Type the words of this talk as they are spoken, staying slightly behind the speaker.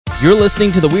You're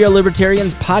listening to the We Are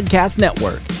Libertarians Podcast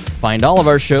Network. Find all of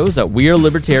our shows at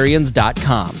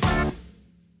wearelibertarians.com.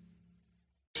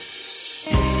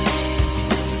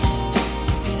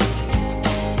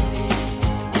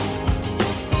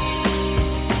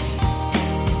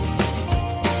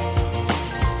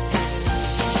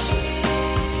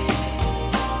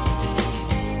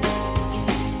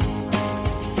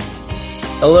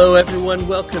 Hello, everyone.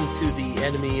 Welcome to the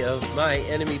Enemy of My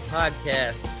Enemy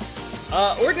podcast.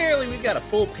 Ordinarily, we've got a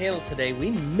full panel today.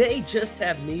 We may just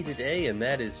have me today, and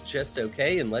that is just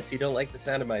okay, unless you don't like the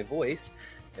sound of my voice.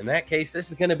 In that case, this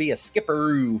is going to be a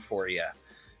skipperoo for you.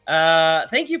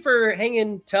 Thank you for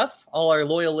hanging tough, all our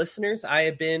loyal listeners. I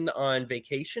have been on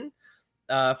vacation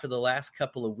for the last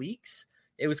couple of weeks.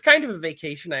 It was kind of a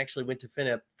vacation. I actually went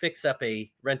to fix up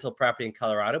a rental property in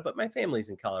Colorado, but my family's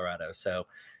in Colorado, so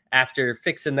after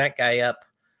fixing that guy up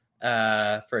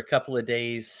for a couple of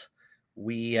days,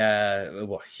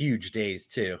 huge days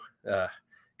too.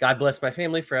 God bless my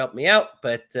family for helping me out,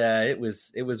 but it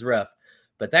was rough.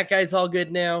 But that guy's all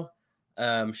good now.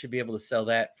 Should be able to sell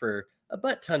that for a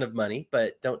butt ton of money,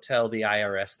 but don't tell the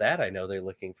IRS that. I know they're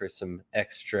looking for some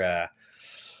extra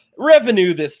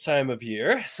revenue this time of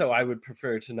year, so I would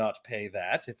prefer to not pay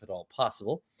that if at all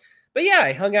possible. But yeah,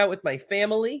 I hung out with my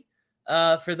family.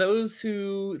 For those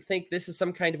who think this is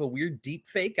some kind of a weird deep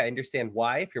fake, I understand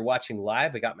why. If you're watching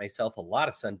live, I got myself a lot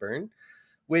of sunburn,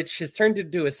 which has turned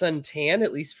into a suntan,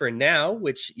 at least for now,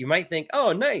 which you might think,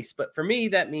 oh, nice. But for me,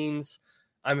 that means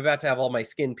I'm about to have all my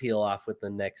skin peel off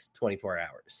within the next 24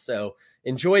 hours. So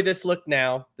enjoy this look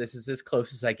now. This is as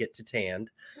close as I get to tanned.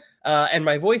 And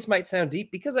my voice might sound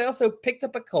deep because I also picked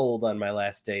up a cold on my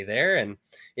last day there. And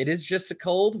it is just a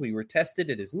cold. We were tested.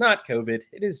 It is not COVID.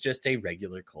 It is just a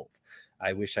regular cold.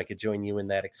 I wish I could join you in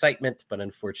that excitement, but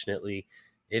unfortunately,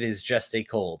 it is just a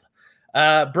cold.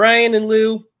 Brian and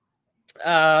Lou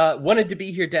wanted to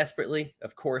be here desperately,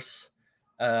 of course.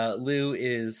 Lou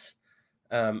is,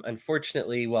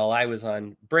 unfortunately, while I was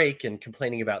on break and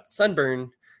complaining about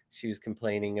sunburn, she was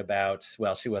complaining about,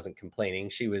 well, she wasn't complaining.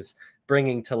 She was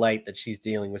bringing to light that she's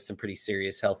dealing with some pretty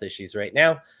serious health issues right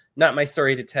now. Not my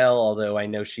story to tell, although I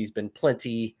know she's been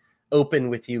plenty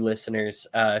open with you listeners.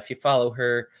 If you follow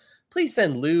her, please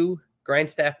send Lou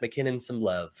Grindstaff McKinnon some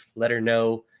love. Let her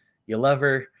know you love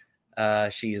her.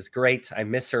 She is great. I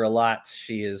miss her a lot.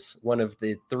 She is one of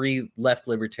the 3 left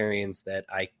libertarians that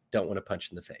I don't want to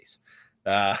punch in the face.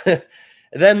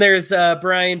 Then there's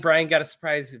Brian. Brian got a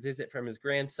surprise visit from his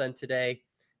grandson today.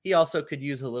 He also could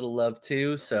use a little love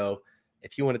too. So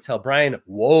if you want to tell Brian,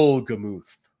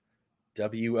 Wohlgemuth,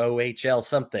 WOHL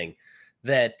something,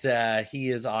 that he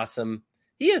is awesome.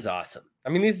 He is awesome. I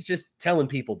mean, this is just telling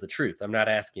people the truth. I'm not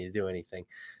asking you to do anything.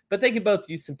 But they could both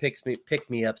use some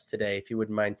pick-me-ups today if you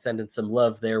wouldn't mind sending some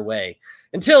love their way.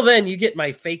 Until then, you get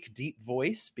my fake deep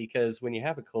voice, because when you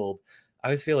have a cold, I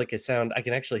always feel like I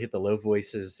can actually hit the low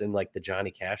voices in like the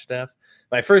Johnny Cash stuff.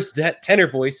 My first tenor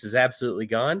voice is absolutely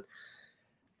gone.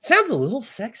 Sounds a little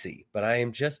sexy, but I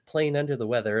am just plain under the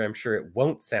weather. I'm sure it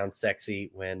won't sound sexy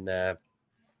when I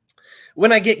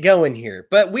get going here.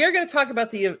 But we are going to talk about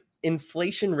the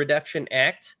Inflation Reduction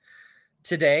Act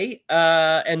today,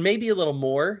 and maybe a little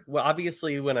more. Well,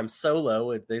 obviously, when I'm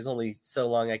solo, there's only so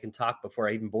long I can talk before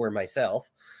I even bore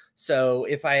myself. So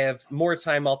if I have more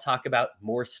time, I'll talk about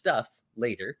more stuff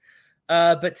later.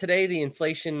 But today, the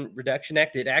Inflation Reduction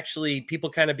Act,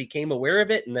 people kind of became aware of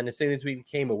it. And then as soon as we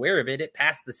became aware of it, it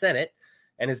passed the Senate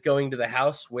and is going to the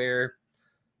House, where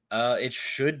it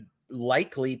should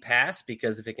likely pass,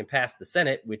 because if it can pass the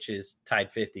Senate, which is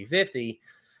tied 50-50,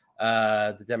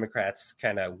 the Democrats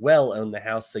kind of well own the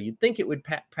House. So you'd think it would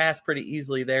pass pretty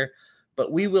easily there,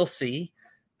 but we will see.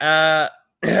 Now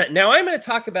I'm going to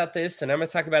talk about this, and I'm going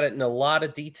to talk about it in a lot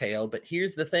of detail. But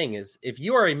here's the thing is, if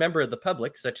you are a member of the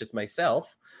public, such as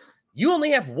myself, you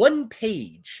only have 1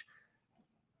 page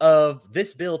of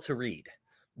this bill to read.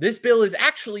 This bill is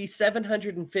actually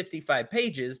 755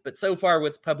 pages, but so far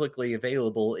what's publicly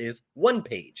available is 1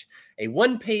 page, a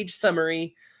 1-page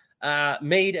summary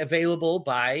made available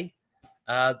by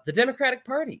the Democratic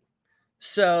Party.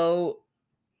 So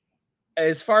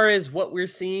as far as what we're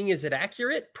seeing, is it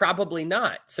accurate? Probably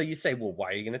not. So you say, well, why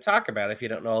are you going to talk about it if you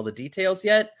don't know all the details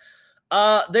yet?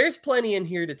 There's plenty in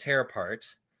here to tear apart.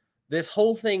 This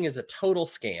whole thing is a total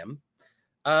scam.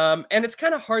 And it's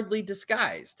kind of hardly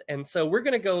disguised. And so we're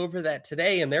going to go over that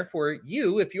today. And therefore,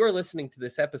 you, if you're listening to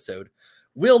this episode,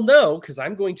 will know, because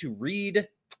I'm going to read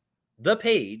the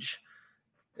page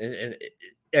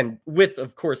and with,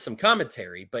 of course, some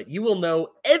commentary, but you will know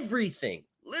everything,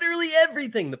 literally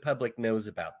everything the public knows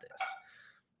about this.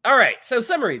 All right. So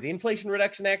summary, the Inflation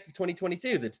Reduction Act of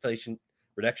 2022, the Inflation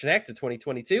Reduction Act of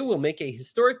 2022 will make a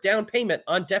historic down payment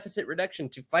on deficit reduction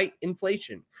to fight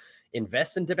inflation,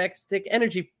 invest in domestic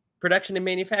energy production and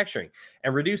manufacturing,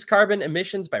 and reduce carbon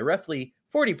emissions by roughly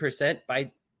 40% by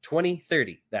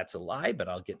 2030. That's a lie, but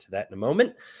I'll get to that in a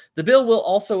moment. The bill will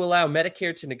also allow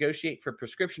Medicare to negotiate for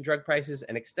prescription drug prices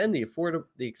and extend the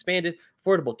expanded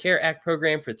Affordable Care Act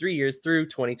program for 3 years through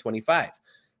 2025.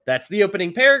 That's the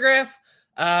opening paragraph.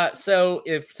 So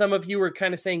if some of you were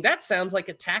kind of saying that sounds like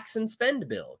a tax and spend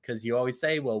bill, because you always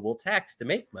say, well, we'll tax to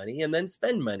make money and then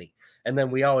spend money, and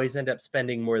then we always end up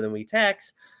spending more than we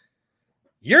tax.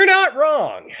 You're not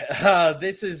wrong.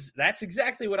 That's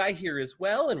exactly what I hear as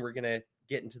well, and we're going to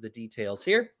get into the details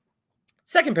here.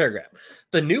 Second paragraph.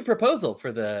 The new proposal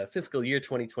for the fiscal year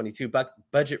 2022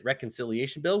 budget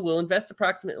reconciliation bill will invest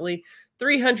approximately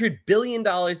 $300 billion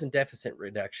in deficit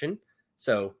reduction.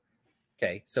 So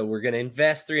we're going to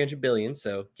invest $300 billion,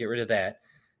 so get rid of that.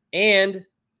 And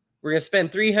we're going to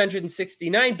spend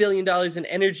 $369 billion in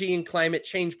energy and climate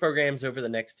change programs over the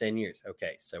next 10 years.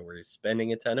 Okay, so we're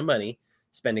spending a ton of money,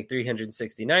 spending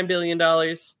 $369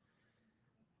 billion,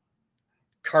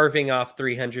 carving off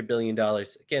 $300 billion.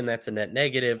 Again, that's a net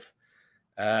negative.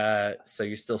 So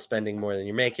you're still spending more than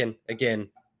you're making. Again,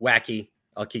 wacky.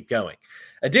 I'll keep going.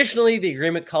 Additionally, the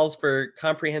agreement calls for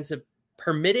comprehensive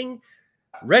permitting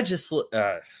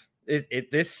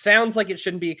this sounds like it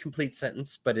shouldn't be a complete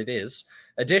sentence, but it is.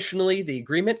 Additionally, the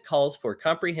agreement calls for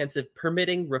comprehensive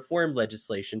permitting reform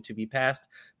legislation to be passed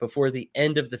before the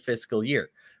end of the fiscal year.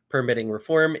 Permitting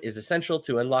reform is essential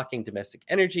to unlocking domestic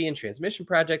energy and transmission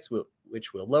projects,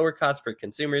 which will lower costs for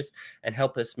consumers and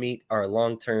help us meet our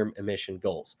long-term emission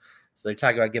goals. So they're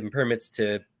talking about giving permits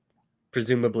to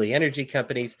presumably energy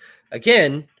companies.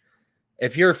 Again,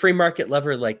 if you're a free market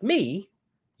lover like me,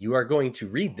 you are going to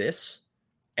read this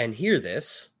and hear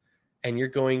this, and you're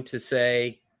going to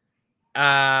say,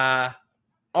 all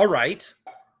right,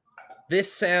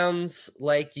 this sounds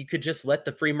like you could just let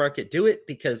the free market do it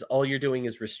because all you're doing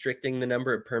is restricting the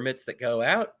number of permits that go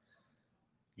out.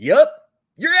 Yup,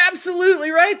 you're absolutely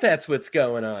right. That's what's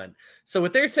going on. So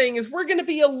what they're saying is we're going to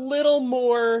be a little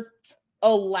more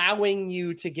allowing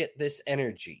you to get this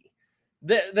energy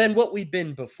than what we've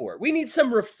been before. We need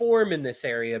some reform in this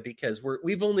area because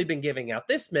we've only been giving out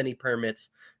this many permits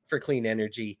for clean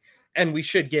energy, and we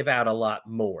should give out a lot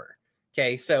more.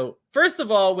 Okay, so first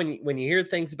of all, when you hear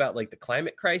things about like the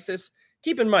climate crisis,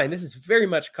 keep in mind this is very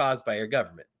much caused by our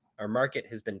government. Our market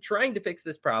has been trying to fix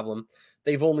this problem.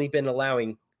 They've only been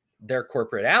allowing their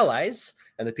corporate allies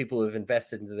and the people who have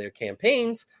invested into their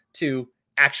campaigns to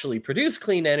actually produce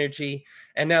clean energy,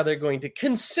 and now they're going to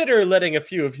consider letting a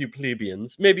few of you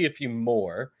plebeians, maybe a few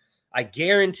more. I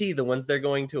guarantee the ones they're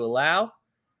going to allow,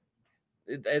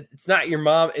 it's not your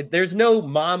mom. There's no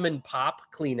mom and pop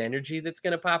clean energy that's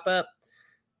going to pop up.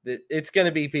 It's going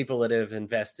to be people that have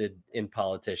invested in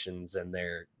politicians and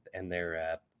their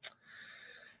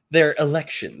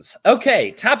elections.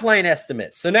 Okay, top line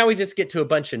estimates. So now we just get to a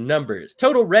bunch of numbers.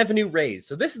 Total revenue raised.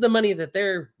 So this is the money that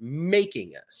they're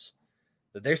making us,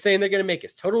 that they're saying they're going to make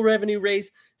us. Total revenue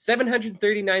raised,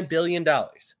 $739 billion.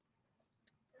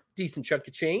 Decent chunk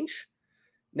of change.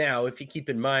 Now, if you keep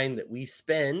in mind that we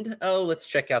spend, let's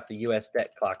check out the U.S.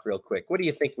 debt clock real quick. What do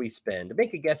you think we spend?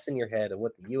 Make a guess in your head on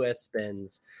what the U.S.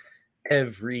 spends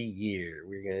every year.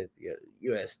 We're going to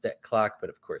U.S. debt clock, but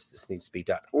of course this needs to be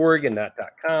 .org and not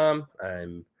 .com.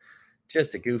 I'm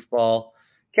just a goofball.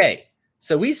 Okay,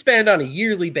 so we spend on a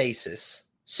yearly basis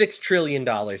 $6 trillion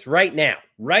right now.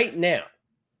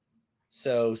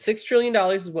 So $6 trillion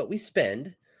is what we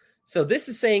spend. So this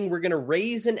is saying we're going to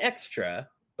raise an extra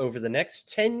over the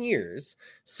next 10 years,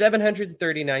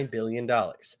 $739 billion.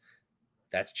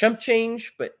 That's chump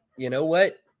change, but you know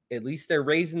what? At least they're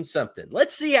raising something.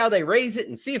 Let's see how they raise it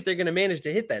and see if they're going to manage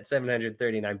to hit that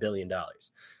 $739 billion.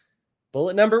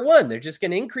 Bullet number one, they're just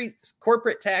going to increase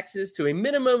corporate taxes to a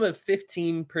minimum of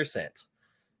 15%.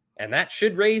 And that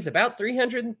should raise about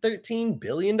 $313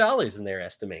 billion in their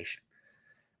estimation.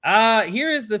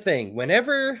 Here is the thing.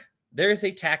 Whenever there's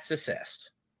a tax assessed,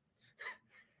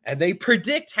 and they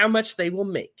predict how much they will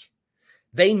make,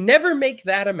 they never make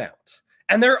that amount.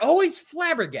 And they're always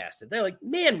flabbergasted. They're like,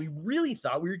 man, we really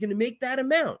thought we were going to make that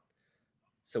amount.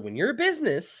 So when you're a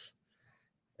business,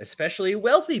 especially a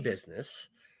wealthy business,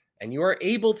 and you are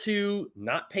able to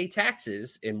not pay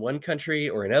taxes in one country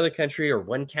or another country, or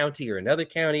one county or another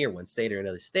county, or one state or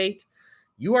another state,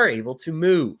 you are able to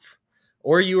move,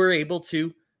 or you are able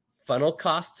to funnel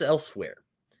costs elsewhere.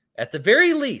 At the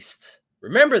very least,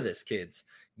 remember this, kids,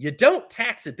 you don't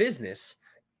tax a business.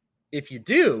 If you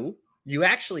do, you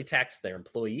actually tax their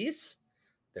employees,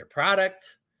 their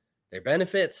product, their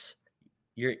benefits.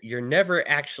 you're never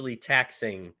actually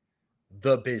taxing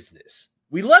the business.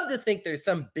 We love to think there's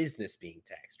some business being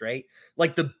taxed, right?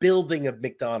 Like the building of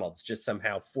McDonald's just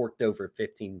somehow forked over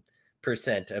 15%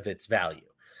 of its value.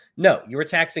 No, you were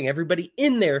taxing everybody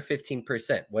in there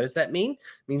 15%. What does that mean? It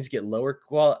means you get lower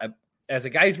quality. As a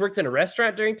guy who's worked in a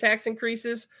restaurant during tax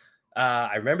increases,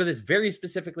 I remember this very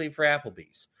specifically for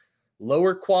Applebee's.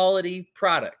 Lower quality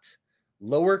product,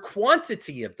 lower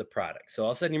quantity of the product. So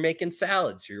all of a sudden you're making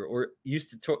salads. You're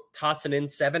used to tossing in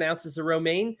 7 ounces of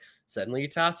romaine. Suddenly you're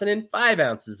tossing in 5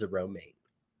 ounces of romaine.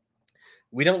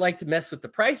 We don't like to mess with the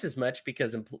prices much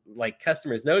because like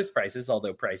customers notice prices,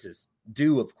 although prices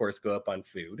do, of course, go up on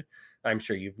food. I'm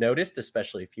sure you've noticed,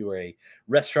 especially if you are a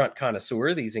restaurant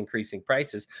connoisseur, these increasing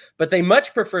prices. But they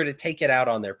much prefer to take it out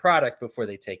on their product before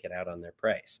they take it out on their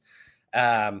price.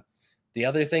 The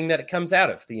other thing that it comes out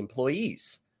of, the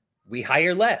employees. We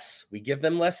hire less. We give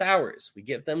them less hours. We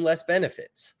give them less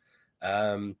benefits.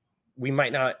 You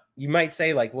might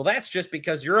say like, well, that's just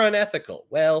because you're unethical.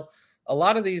 Well, a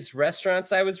lot of these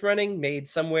restaurants I was running made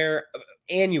somewhere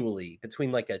annually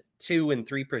between like a 2 and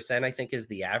 3%, I think is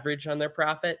the average on their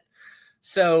profit.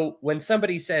 So when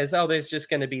somebody says, oh, there's just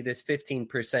going to be this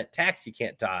 15% tax you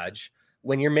can't dodge,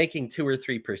 when you're making 2 or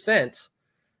 3%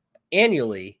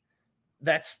 annually,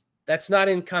 that's not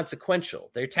inconsequential.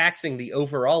 They're taxing the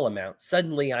overall amount.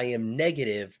 Suddenly I am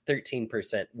negative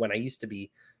 13% when I used to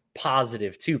be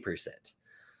positive 2%.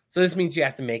 So this means you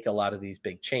have to make a lot of these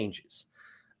big changes.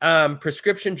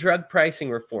 Prescription drug pricing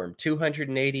reform,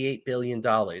 $288 billion.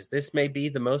 This may be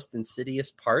the most insidious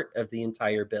part of the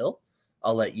entire bill.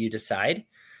 I'll let you decide.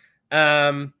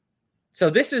 So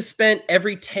this is spent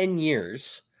every 10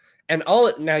 years. And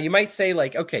now you might say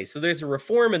like, okay, so there's a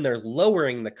reform and they're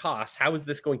lowering the cost. How is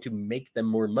this going to make them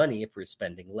more money if we're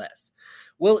spending less?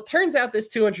 Well, it turns out this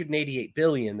 $288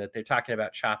 billion that they're talking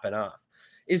about chopping off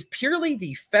is purely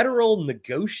the federal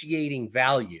negotiating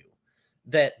value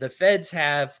that the feds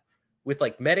have with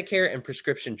like Medicare and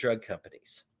prescription drug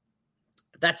companies.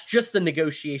 That's just the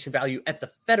negotiation value at the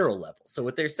federal level. So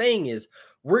what they're saying is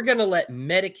we're going to let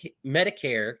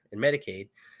Medicare and Medicaid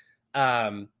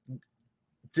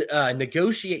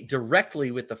negotiate directly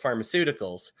with the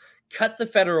pharmaceuticals, cut the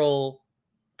federal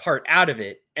part out of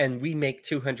it, and we make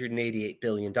 $288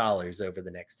 billion over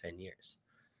the next 10 years.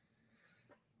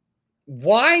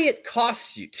 Why it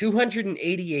costs you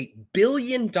 $288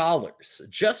 billion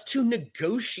just to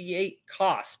negotiate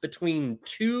costs between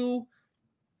two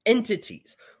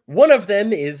entities. One of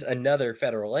them is another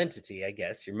federal entity, I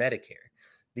guess, your Medicare.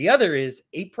 The other is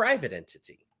a private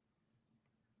entity.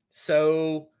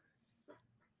 So,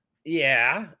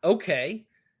 yeah, okay.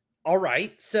 All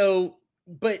right. So,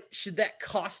 but should that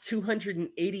cost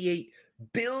 $288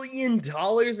 billion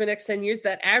for the next 10 years?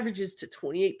 That averages to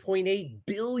 $28.8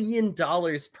 billion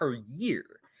per year.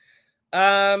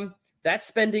 That's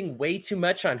spending way too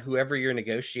much on whoever your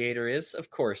negotiator is.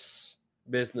 Of course,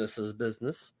 business is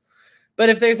business. But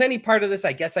if there's any part of this,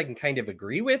 I guess I can kind of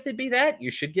agree with, it'd be that.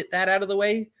 You should get that out of the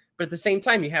way. But at the same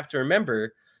time, you have to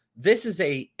remember, this is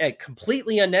a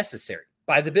completely unnecessary,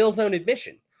 by the bill's own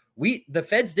admission. The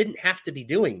feds didn't have to be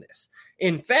doing this.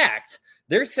 In fact,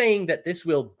 they're saying that this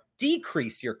will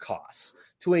decrease your costs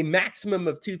to a maximum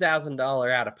of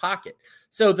 $2,000 out of pocket.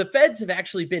 So the feds have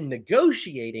actually been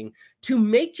negotiating to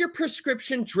make your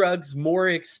prescription drugs more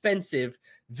expensive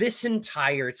this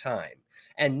entire time.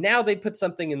 And now they put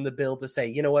something in the bill to say,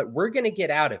 you know what, we're going to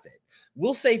get out of it.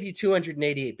 We'll save you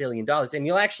 $288 billion, and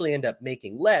you'll actually end up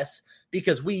making less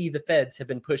because we, the feds, have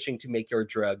been pushing to make your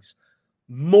drugs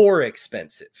more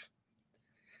expensive.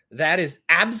 That is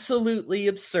absolutely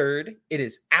absurd. It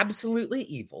is absolutely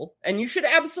evil. And you should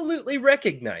absolutely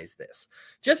recognize this.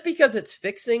 Just because it's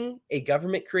fixing a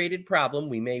government-created problem,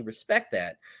 we may respect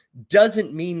that,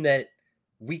 doesn't mean that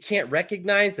we can't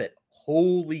recognize that,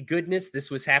 holy goodness,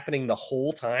 this was happening the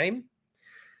whole time.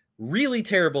 Really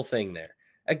terrible thing there.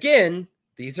 Again,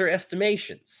 these are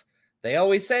estimations. They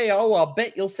always say, oh, I'll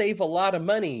bet you'll save a lot of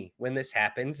money when this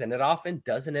happens. And it often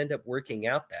doesn't end up working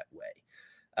out that way.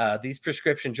 These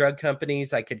prescription drug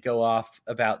companies, I could go off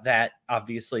about that.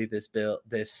 Obviously,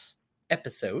 this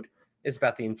episode is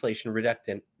about the Inflation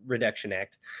Reduction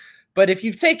Act. But if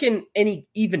you've taken any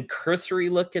even cursory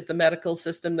look at the medical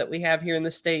system that we have here in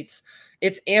the States,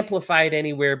 it's amplified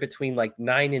anywhere between like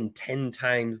 9 and 10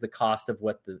 times the cost of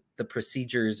what the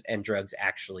procedures and drugs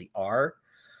actually are.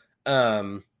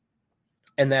 And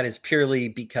that is purely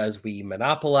because we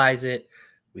monopolize it,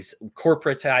 we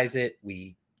corporatize it,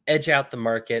 we edge out the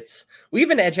markets. We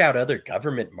even edge out other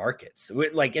government markets.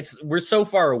 We're so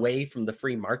far away from the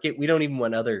free market. We don't even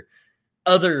want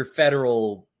other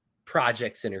federal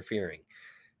projects interfering.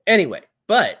 Anyway,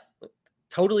 but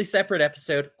totally separate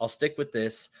episode. I'll stick with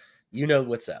this. You know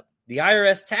what's up. The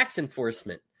IRS tax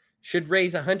enforcement should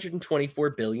raise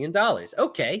 $124 billion.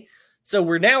 Okay, so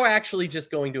we're now actually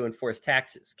just going to enforce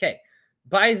taxes. Okay,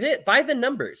 by the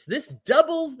numbers, this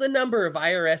doubles the number of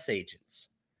IRS agents.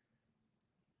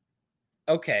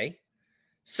 Okay,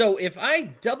 so if I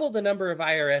double the number of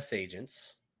IRS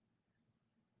agents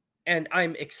and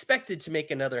I'm expected to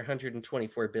make another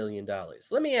 $124 billion,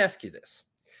 let me ask you this.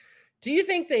 Do you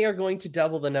think they are going to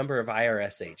double the number of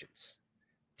IRS agents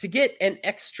to get an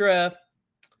extra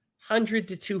 100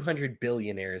 to 200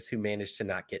 billionaires who manage to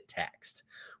not get taxed?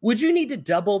 Would you need to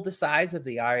double the size of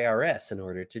the IRS in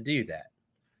order to do that?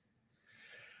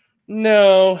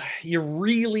 No, you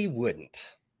really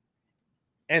wouldn't.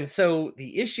 And so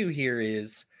the issue here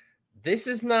is this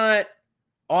is not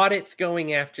audits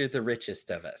going after the richest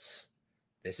of us.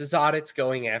 This is audits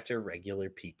going after regular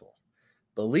people.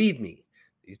 Believe me,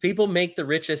 these people make the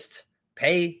richest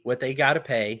pay what they got to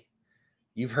pay.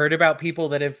 You've heard about people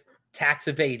that have tax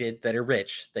evaded that are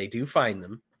rich. They do find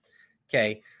them.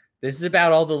 Okay. This is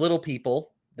about all the little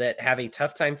people that have a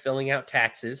tough time filling out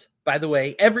taxes. By the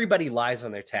way, everybody lies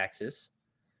on their taxes,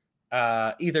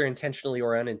 either intentionally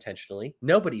or unintentionally.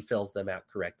 Nobody fills them out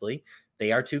correctly.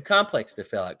 They are too complex to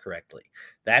fill out correctly.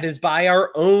 That is by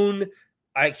our own,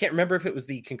 I can't remember if it was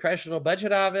the Congressional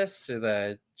Budget Office or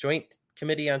the Joint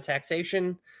Committee on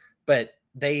Taxation, but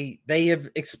they have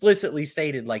explicitly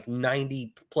stated like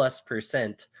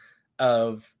 90+%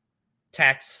 of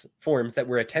tax forms that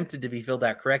were attempted to be filled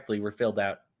out correctly were filled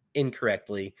out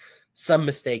incorrectly. Some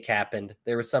mistake happened.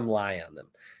 There was some lie on them.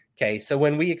 Okay, so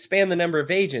when we expand the number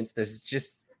of agents, this is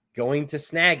just going to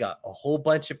snag a whole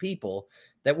bunch of people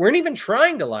that weren't even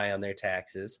trying to lie on their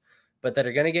taxes, but that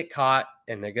are going to get caught,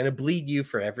 and they're going to bleed you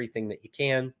for everything that you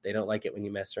can. They don't like it when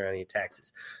you mess around on your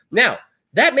taxes. Now,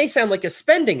 that may sound like a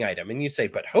spending item, and you say,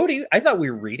 but Hody, I thought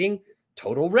we were reading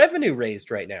total revenue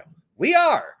raised right now. We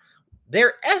are.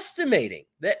 They're estimating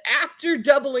that after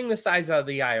doubling the size of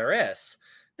the IRS,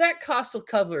 that cost will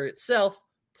cover itself,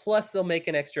 plus they'll make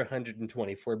an extra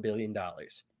 $124 billion.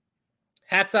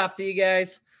 Hats off to you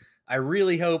guys. I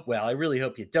really hope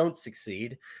you don't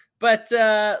succeed. But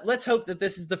let's hope that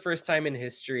this is the first time in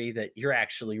history that you're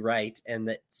actually right and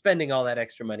that spending all that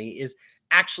extra money is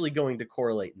actually going to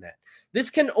correlate in that. This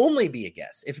can only be a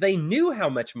guess. If they knew how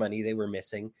much money they were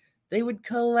missing, they would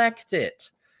collect it.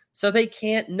 So they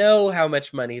can't know how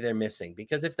much money they're missing,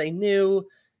 because if they knew,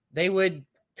 they would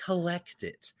collect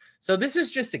it. So this is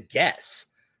just a guess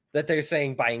that they're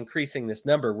saying by increasing this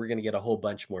number, we're going to get a whole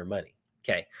bunch more money.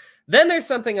 Okay. Then there's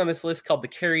something on this list called the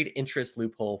carried interest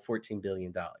loophole, $14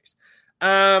 billion.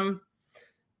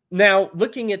 Now,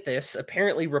 looking at this,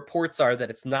 apparently reports are that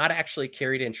it's not actually a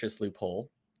carried interest loophole.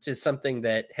 It's something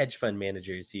that hedge fund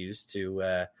managers use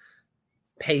to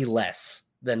pay less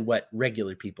than what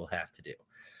regular people have to do.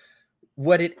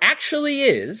 What it actually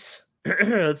is,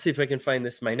 let's see if I can find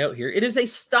this in my note here. It is a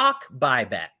stock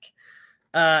buyback,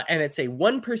 and it's a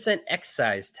 1%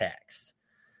 excise tax.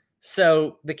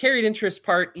 So the carried interest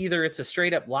part, either it's a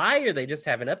straight up lie or they just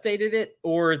haven't updated it,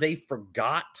 or they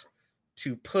forgot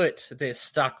to put this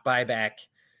stock buyback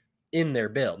in their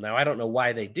bill. Now, I don't know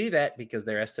why they do that, because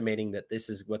they're estimating that this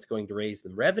is what's going to raise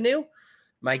the revenue.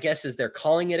 My guess is they're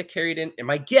calling it a carried in. And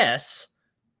my guess,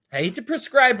 I hate to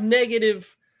prescribe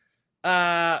negative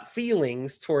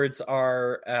feelings towards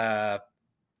our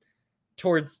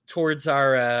towards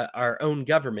our own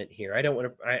government here. I don't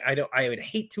want to. I would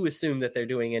hate to assume that they're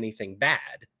doing anything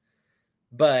bad,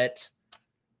 but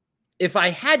if I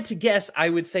had to guess, I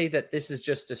would say that this is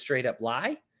just a straight up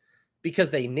lie,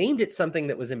 because they named it something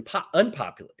that was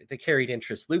unpopular, the carried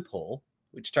interest loophole,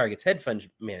 which targets hedge fund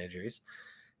managers,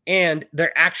 and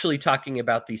they're actually talking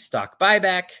about the stock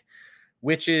buyback,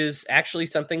 which is actually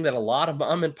something that a lot of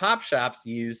mom and pop shops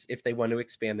use if they want to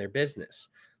expand their business.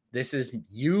 This is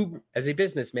you as a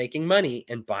business making money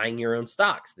and buying your own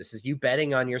stocks. This is you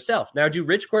betting on yourself. Now, do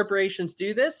rich corporations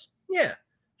do this? Yeah,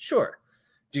 sure.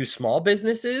 Do small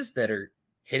businesses that are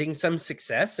hitting some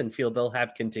success and feel they'll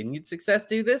have continued success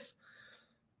do this?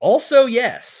 Also,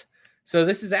 yes. So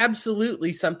this is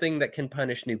absolutely something that can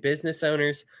punish new business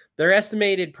owners. Their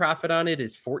estimated profit on it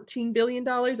is $14 billion.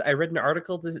 I read an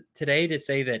article today to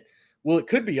say that, well, it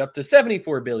could be up to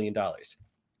 $74 billion,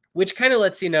 which kind of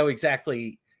lets you know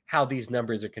exactly how these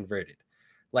numbers are converted.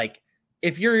 Like,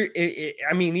 if you're,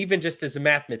 I mean, even just as a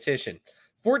mathematician,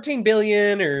 14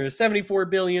 billion or 74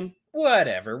 billion,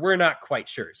 whatever, we're not quite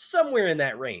sure. Somewhere in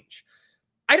that range.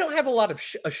 I don't have a lot of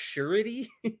assurity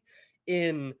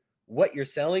in what you're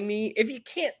selling me. If you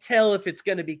can't tell if it's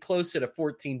going to be closer to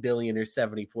 14 billion or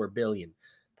 74 billion,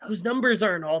 those numbers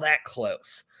aren't all that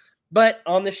close. But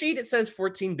on the sheet, it says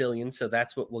 14 billion. So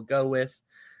that's what we'll go with.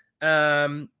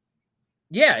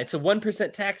 Yeah, it's a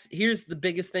 1% tax. Here's the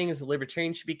biggest thing as a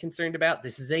libertarian should be concerned about.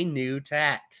 This is a new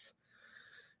tax.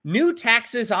 New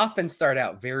taxes often start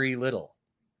out very little.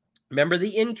 Remember the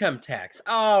income tax.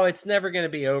 Oh, it's never going to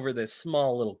be over this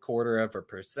small little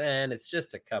 0.25%. It's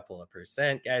just a couple of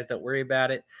percent. Guys, don't worry about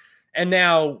it. And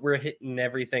now we're hitting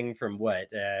everything from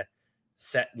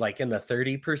set like in the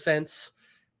 30%,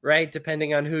 right?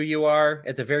 Depending on who you are,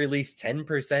 at the very least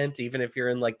 10%, even if you're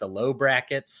in like the low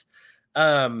brackets.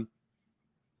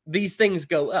 These things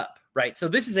go up, right? So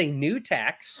this is a new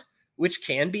tax, which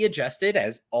can be adjusted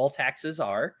as all taxes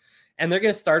are. And they're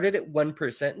going to start it at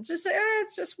 1% and just say,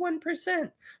 it's just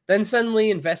 1%. Then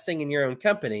suddenly investing in your own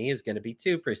company is going to be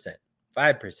 2%,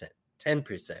 5%,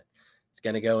 10%. It's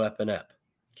going to go up and up.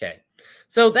 Okay.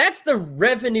 So that's the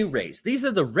revenue raise. These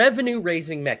are the revenue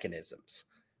raising mechanisms.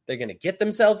 They're going to get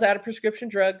themselves out of prescription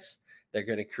drugs. They're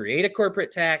going to create a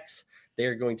corporate tax.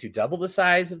 They're going to double the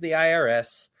size of the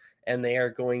IRS. And they are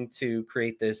going to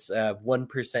create this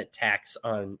 1% tax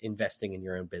on investing in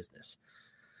your own business.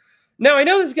 Now, I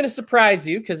know this is going to surprise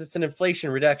you because it's an Inflation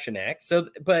Reduction Act.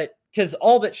 But because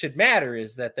all that should matter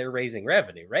is that they're raising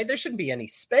revenue, right? There shouldn't be any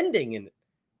spending in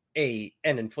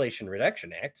an Inflation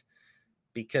Reduction Act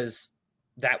because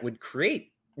that would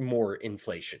create more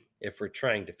inflation if we're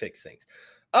trying to fix things.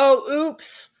 Oh,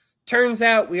 oops. Turns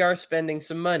out we are spending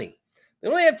some money. They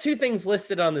only have two things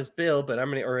listed on this bill, but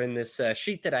or in this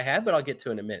sheet that I have, but I'll get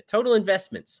to in a minute. Total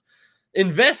investments.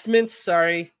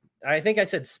 Sorry. I think I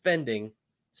said spending.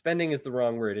 Spending is the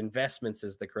wrong word. Investments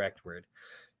is the correct word.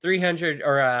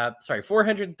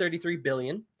 433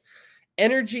 billion.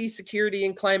 Energy, security,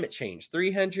 and climate change,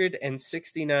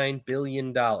 $369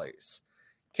 billion.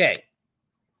 Okay.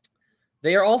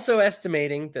 They are also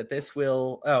estimating that this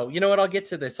will, you know what? I'll get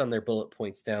to this on their bullet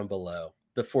points down below.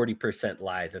 The 40%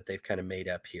 lie that they've kind of made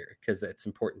up here, because that's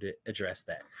important to address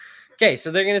that. Okay, so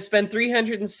they're going to spend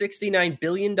 $369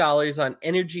 billion on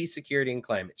energy, security, and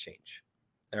climate change.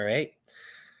 All right.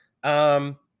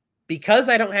 Because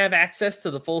I don't have access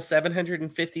to the full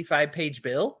 755-page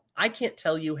bill, I can't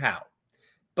tell you how.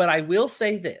 But I will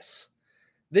say this.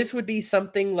 This would be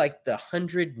something like the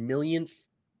 100 millionth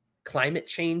climate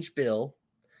change bill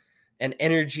and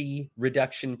energy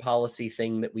reduction policy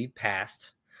thing that we've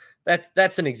passed.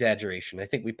 That's an exaggeration. I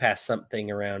think we passed something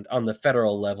around on the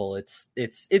federal level. It's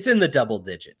in the double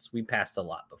digits. We passed a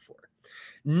lot before.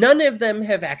 None of them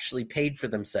have actually paid for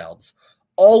themselves.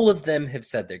 All of them have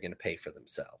said they're going to pay for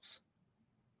themselves.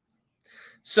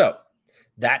 So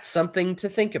that's something to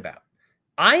think about.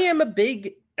 I am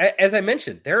as I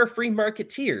mentioned, there are free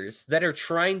marketeers that are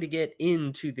trying to get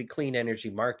into the clean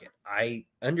energy market. I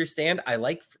understand. I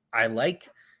like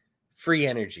free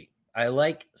energy. I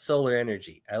like solar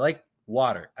energy. I like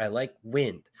water. I like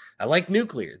wind. I like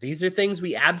nuclear. These are things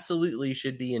we absolutely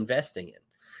should be investing in.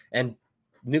 And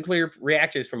nuclear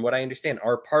reactors, from what I understand,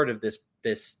 are part of this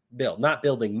bill. Not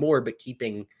building more, but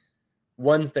keeping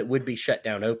ones that would be shut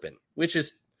down open, which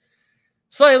is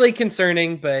slightly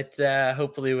concerning, but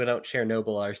hopefully we don't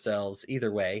Chernobyl ourselves.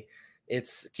 Either way,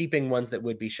 it's keeping ones that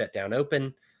would be shut down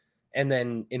open and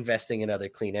then investing in other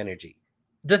clean energy.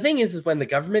 The thing is when the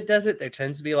government does it, there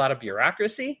tends to be a lot of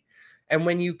bureaucracy. And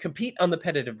when you compete on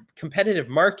the competitive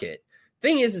market,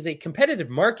 thing is a competitive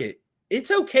market, it's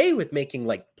okay with making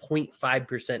like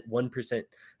 0.5%, 1%.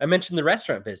 I mentioned the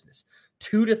restaurant business,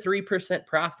 2 to 3%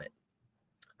 profit.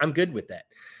 I'm good with that.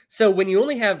 So when you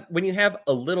have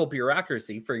a little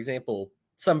bureaucracy, for example,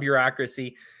 some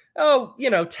bureaucracy,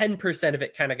 10% of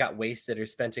it kind of got wasted or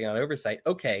spent on oversight.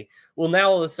 Okay, well,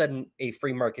 now all of a sudden a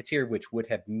free marketeer, which would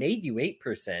have made you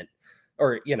 8%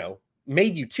 or,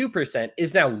 made you 2%,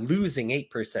 is now losing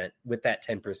 8% with that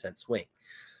 10% swing.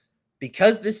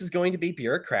 Because this is going to be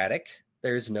bureaucratic,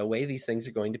 there's no way these things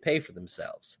are going to pay for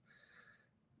themselves.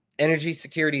 Energy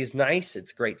security is nice.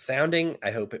 It's great sounding. I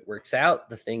hope it works out.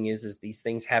 The thing is these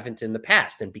things haven't in the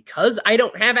past. And because I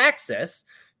don't have access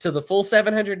to the full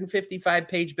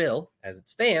 755-page bill as it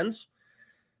stands,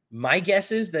 my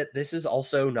guess is that this is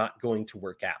also not going to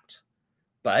work out.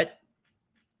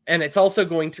 And it's also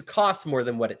going to cost more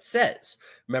than what it says.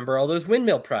 Remember all those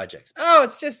windmill projects? Oh,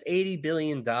 it's just $80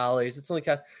 billion. It's only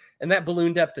cost, and that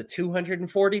ballooned up to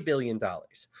 $240 billion. Now,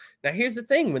 here's the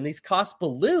thing. When these costs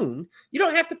balloon, you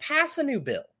don't have to pass a new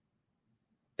bill.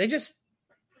 They just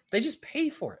pay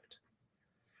for it.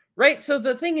 Right? So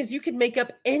the thing is, you can make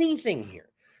up anything here.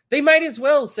 They might as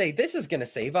well say, this is going to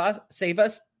save us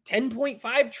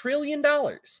 $10.5 trillion.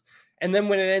 And then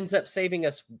when it ends up saving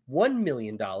us $1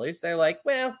 million, they're like,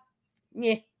 well,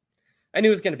 yeah, I knew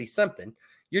it was going to be something.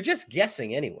 You're just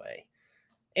guessing anyway.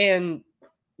 And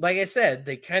like I said,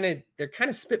 they're kind of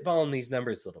spitballing these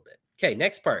numbers a little bit. Okay,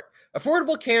 next part.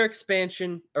 Affordable Care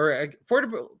expansion or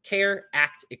Affordable Care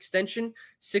Act extension,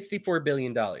 $64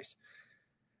 billion.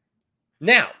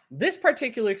 Now, this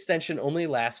particular extension only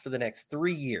lasts for the next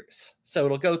 3 years. So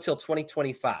it'll go till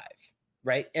 2025,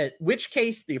 right? In which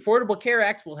case, the Affordable Care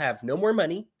Act will have no more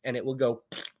money and it will go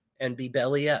and be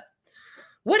belly up.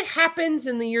 What happens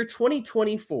in the year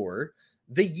 2024,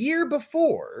 the year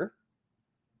before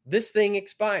this thing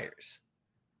expires?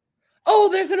 Oh,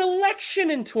 there's an election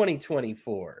in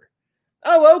 2024.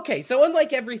 Oh, okay. So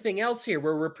unlike everything else here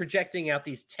where we're projecting out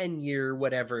these 10-year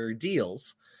whatever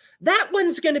deals, that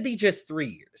one's going to be just 3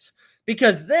 years.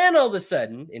 Because then all of a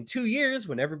sudden, in 2 years,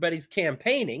 when everybody's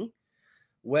campaigning,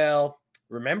 well,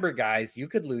 remember, guys, you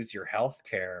could lose your health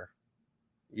care.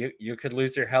 You could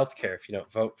lose your health care if you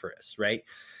don't vote for us, right?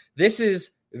 This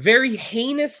is very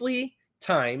heinously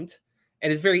timed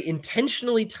and is very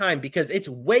intentionally timed because it's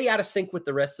way out of sync with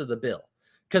the rest of the bill.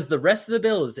 Because the rest of the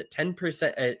bill is at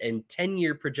 10% and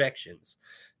 10-year projections.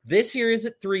 This year is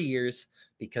at 3 years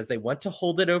because they want to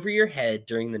hold it over your head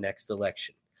during the next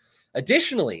election.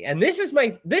 Additionally, and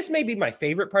this may be my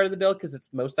favorite part of the bill because it's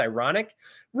the most ironic.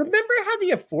 Remember how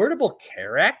the Affordable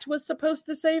Care Act was supposed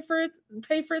to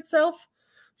pay for itself?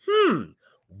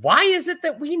 Why is it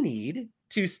that we need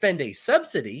to spend a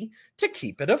subsidy to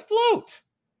keep it afloat?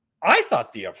 I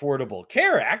thought the Affordable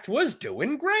Care Act was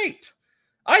doing great.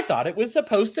 I thought it was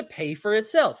supposed to pay for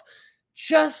itself.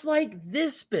 Just like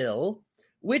this bill,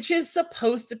 which is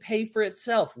supposed to pay for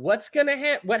itself. What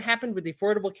happened with the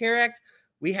Affordable Care Act?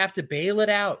 We have to bail it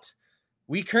out.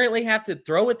 We currently have to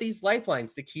throw at these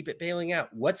lifelines to keep it bailing out.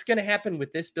 What's going to happen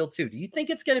with this bill too? Do you think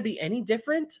it's going to be any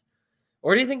different?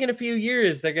 Or do you think in a few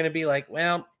years they're going to be like,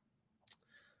 well,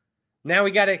 now we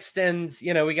got to extend,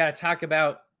 we got to talk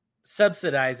about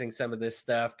subsidizing some of this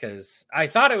stuff because I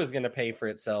thought it was going to pay for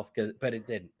itself, but it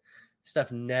didn't.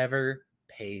 Stuff never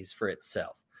pays for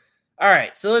itself. All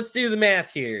right, so let's do the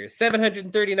math here.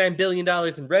 $739 billion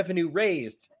in revenue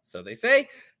raised, so they say,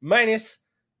 minus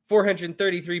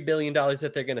 $433 billion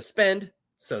that they're going to spend,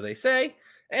 so they say.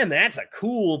 And that's a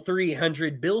cool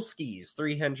 300 bilskis,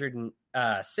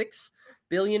 $306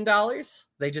 billion.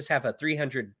 They just have a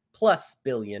 300 plus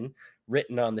billion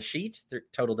written on the sheet,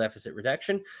 total deficit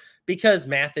reduction, because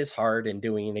math is hard and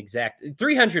doing an exact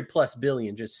 300 plus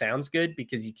billion just sounds good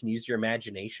because you can use your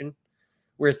imagination,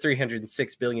 whereas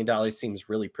 $306 billion seems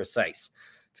really precise.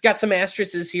 It's got some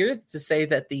asterisks here to say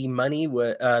that the money,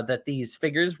 that these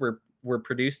figures were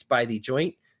produced by the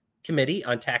Joint Committee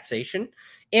on Taxation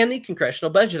and the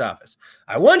Congressional Budget Office.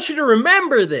 I want you to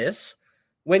remember this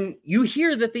when you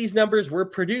hear that these numbers were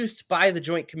produced by the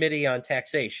Joint Committee on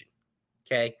Taxation,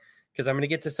 okay? Because I'm going to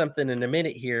get to something in a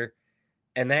minute here,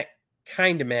 and that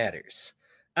kind of matters.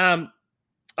 All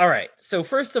right, so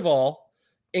first of all,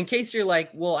 in case you're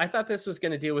like, well, I thought this was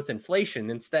going to deal with inflation.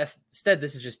 Instead,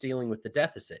 this is just dealing with the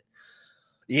deficit.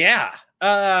 Yeah.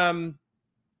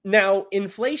 Now,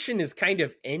 inflation is kind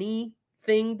of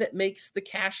anything that makes the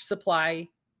cash supply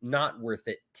not worth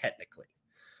it technically.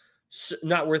 So,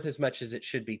 not worth as much as it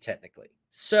should be technically.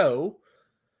 So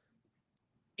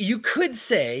you could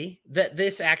say that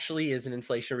this actually is an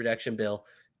inflation reduction bill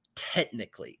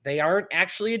technically. They aren't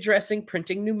actually addressing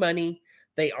printing new money.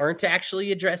 They aren't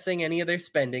actually addressing any of their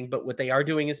spending, but what they are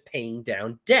doing is paying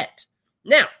down debt.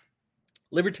 Now,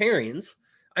 libertarians,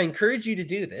 I encourage you to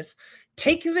do this.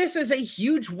 Take this as a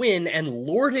huge win and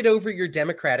lord it over your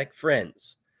Democratic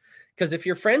friends. Because if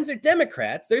your friends are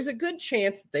Democrats, there's a good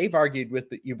chance that they've argued with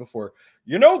you before.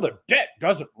 The debt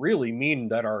doesn't really mean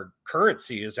that our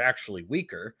currency is actually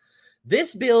weaker.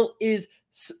 This bill is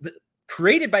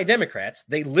created by Democrats.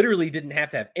 They literally didn't have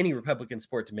to have any Republican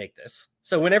support to make this.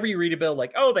 So whenever you read a bill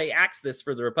like, oh, they axed this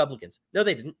for the Republicans. No,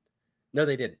 they didn't.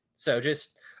 So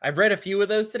I've read a few of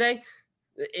those today.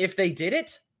 If they did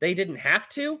it, they didn't have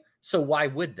to. So why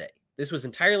would they? This was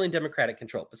entirely in Democratic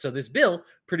control. So this bill,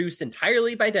 produced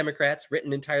entirely by Democrats,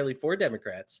 written entirely for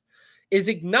Democrats, is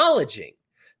acknowledging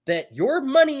that your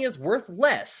money is worth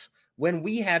less when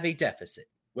we have a deficit,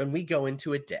 when we go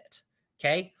into a debt.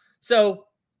 Okay? So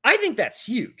I think that's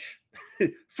huge.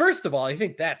 First of all, I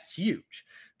think that's huge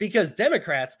because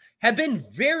Democrats have been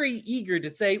very eager to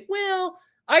say, well,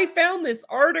 I found this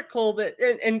article that,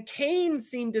 and Keynes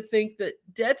seemed to think that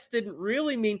debts didn't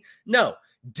really mean, no,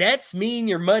 debts mean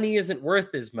your money isn't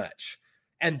worth as much.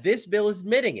 And this bill is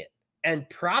admitting it. And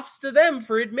props to them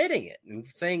for admitting it and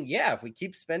saying, yeah, if we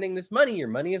keep spending this money, your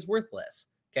money is worth less.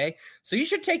 Okay. So you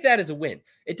should take that as a win.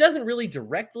 It doesn't really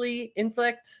directly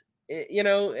affect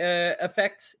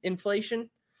inflation.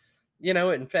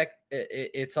 In fact,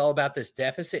 it's all about this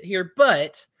deficit here.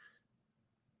 But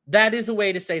that is a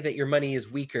way to say that your money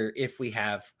is weaker if we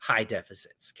have high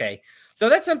deficits. Okay. So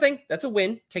that's a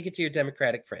win. Take it to your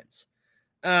Democratic friends.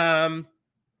 The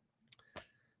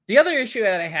other issue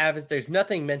that I have is there's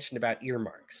nothing mentioned about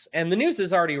earmarks. And the news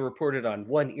has already reported on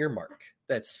one earmark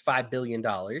that's $5 billion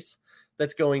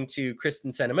that's going to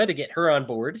Kristen Sinema to get her on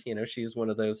board. You know, she's one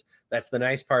of those. That's the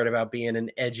nice part about being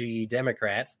an edgy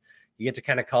Democrat. You get to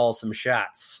kind of call some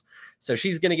shots. So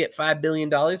she's going to get $5 billion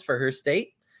for her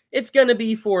state. It's going to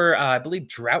be for, I believe,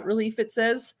 drought relief, it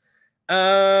says.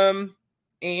 And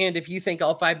if you think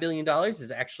all $5 billion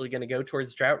is actually going to go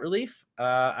towards drought relief,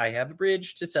 I have a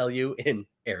bridge to sell you in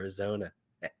Arizona.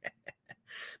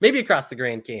 Maybe across the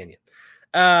Grand Canyon.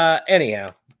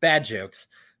 Anyhow, bad jokes.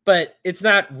 But it's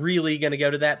not really going to go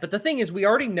to that. But the thing is, we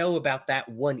already know about that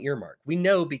one earmark. We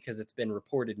know because it's been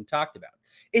reported and talked about.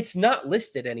 It's not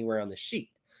listed anywhere on the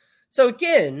sheet. So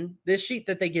again, this sheet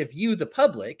that they give you, the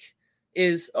public,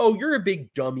 is, oh, you're a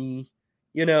big dummy,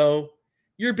 you know,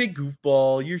 you're a big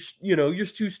goofball, you're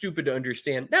too stupid to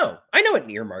understand. No, I know what an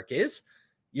earmark is.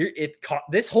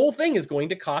 This whole thing is going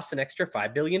to cost an extra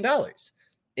 $5 billion.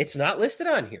 It's not listed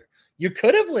on here. You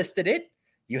could have listed it.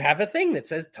 You have a thing that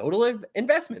says total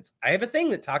investments. I have a thing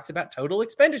that talks about total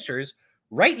expenditures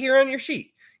right here on your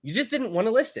sheet. You just didn't want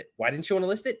to list it. Why didn't you want to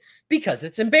list it? Because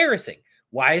it's embarrassing.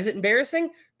 Why is it embarrassing?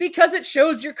 Because it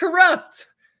shows you're corrupt.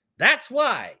 That's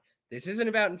why. This isn't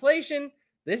about inflation.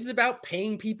 This is about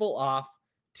paying people off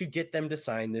to get them to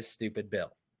sign this stupid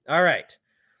bill. All right.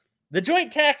 The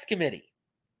Joint Tax Committee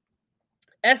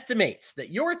estimates that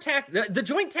the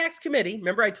Joint Tax Committee,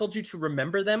 remember I told you to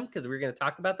remember them because we were going to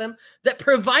talk about them, that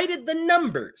provided the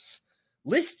numbers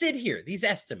listed here, these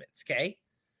estimates, okay?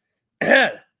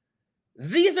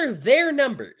 These are their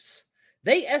numbers.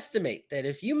 They estimate that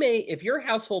if your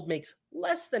household makes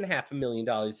less than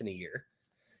 $500,000 in a year,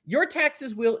 your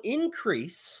taxes will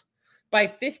increase by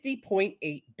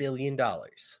 $50.8 billion.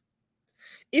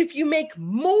 If you make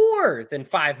more than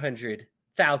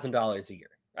 $500,000 a year,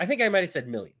 I think I might have said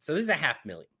million. So this is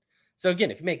 $500,000. So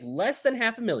again, if you make less than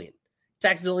 $500,000,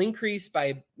 taxes will increase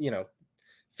by,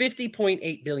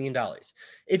 $50.8 billion.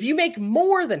 If you make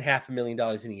more than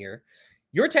 $500,000 in a year,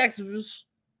 your taxes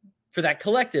for that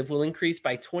collective will increase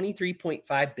by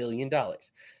 $23.5 billion.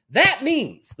 That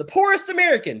means the poorest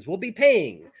Americans will be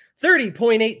paying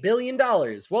 $30.8 billion,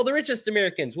 while the richest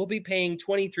Americans will be paying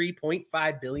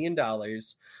 $23.5 billion.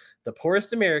 The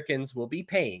poorest Americans will be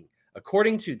paying,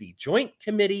 according to the Joint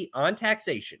Committee on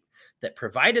Taxation that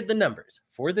provided the numbers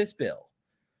for this bill,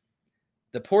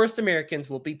 the poorest Americans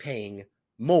will be paying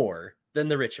more than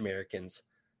the rich Americans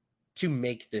to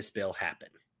make this bill happen.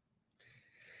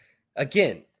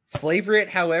 Again, flavor it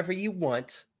however you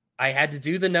want. I had to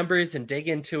do the numbers and dig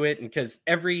into it because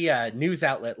every news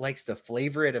outlet likes to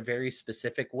flavor it a very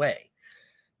specific way.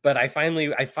 But I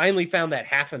finally found that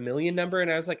 $500,000 number,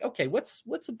 and I was like, okay, what's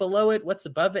below it? What's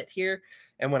above it here?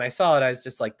 And when I saw it, I was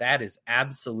just like, that is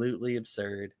absolutely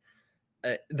absurd.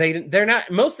 They're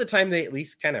not, most of the time they at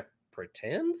least kind of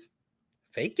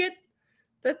fake it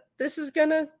that this is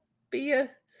gonna be a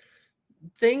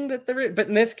thing but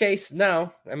in this case,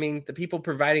 no. I mean, the people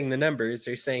providing the numbers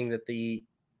are saying that the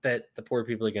poor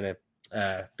people are gonna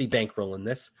be bankrolling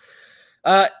this.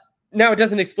 Now, it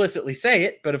doesn't explicitly say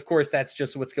it, but of course, that's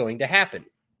just what's going to happen.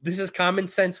 This is common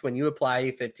sense when you apply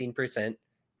a 15%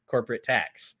 corporate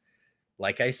tax.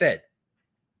 Like I said,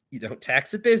 you don't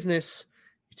tax a business,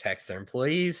 you tax their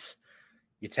employees,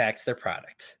 you tax their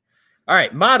product. All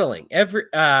right, modeling.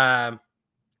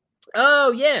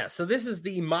 Oh, yeah. So this is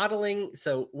the modeling.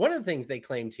 So one of the things they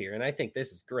claimed here, and I think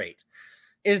this is great,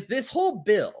 is this whole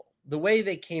bill, the way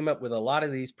they came up with a lot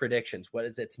of these predictions,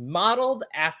 it's modeled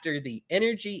after the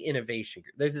Energy Innovation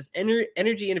Group. There's this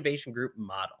Energy Innovation Group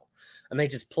model, and they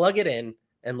just plug it in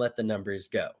and let the numbers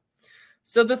go.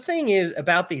 So the thing is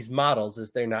about these models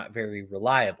is they're not very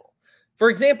reliable. For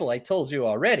example, I told you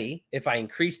already, if I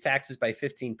increase taxes by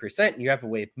 15% and you have a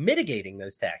way of mitigating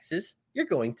those taxes, you're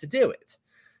going to do it,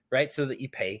 right? So that you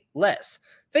pay less.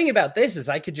 Thing about this is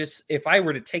I could just, if I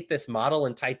were to take this model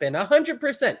and type in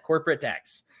 100% corporate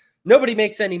tax, nobody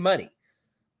makes any money.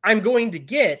 I'm going to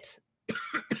get,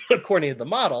 according to the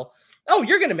model, oh,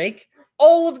 you're going to make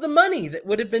all of the money that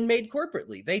would have been made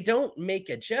corporately. They don't make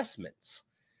adjustments,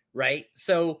 right?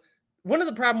 So one of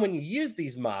the problems when you use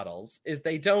these models is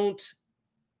they don't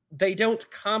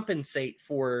compensate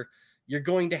for you're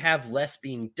going to have less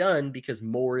being done because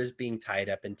more is being tied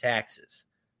up in taxes.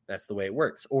 That's the way it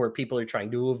works. Or people are trying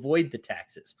to avoid the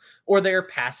taxes, or they're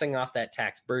passing off that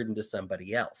tax burden to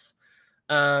somebody else.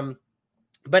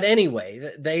 But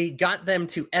anyway, they got them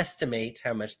to estimate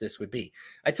how much this would be.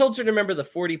 I told you to remember the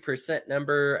 40%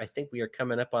 number. I think we are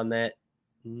coming up on that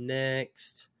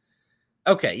Next.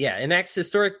 Okay, yeah, enacts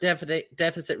historic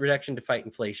deficit reduction to fight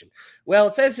inflation. Well,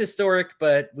 it says historic,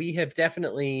 but we have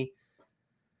definitely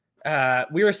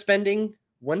we are spending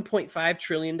 $1.5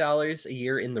 trillion a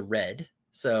year in the red.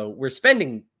 So we're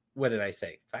spending, what did I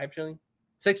say? 5 trillion?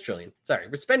 6 trillion. Sorry,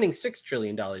 we're spending $6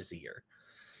 trillion a year.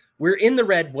 We're in the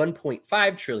red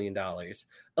 $1.5 trillion.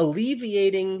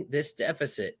 Alleviating this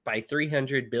deficit by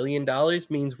 $300 billion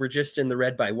means we're just in the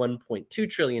red by $1.2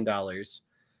 trillion.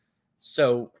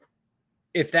 So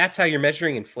if that's how you're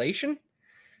measuring inflation,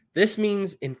 this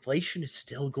means inflation is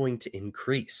still going to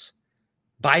increase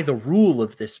by the rule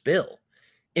of this bill,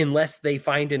 unless they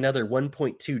find another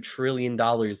 $1.2 trillion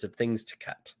of things to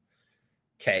cut.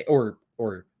 Okay, or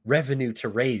revenue to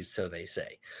raise, so they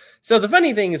say. So the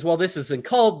funny thing is, while this is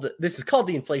called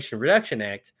the Inflation Reduction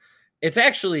Act, it's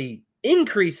actually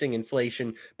increasing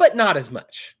inflation, but not as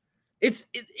much.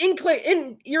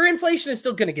 Your inflation is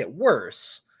still going to get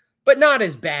worse, but not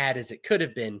as bad as it could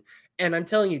have been. And I'm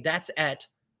telling you, that's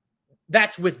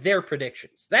with their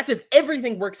predictions. That's if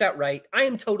everything works out right. I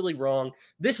am totally wrong.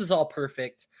 This is all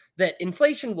perfect. That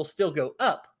inflation will still go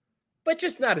up, but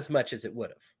just not as much as it would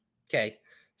have. Okay,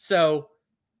 so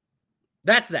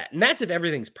that's that. And that's if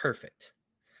everything's perfect.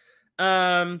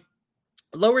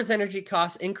 Lowers energy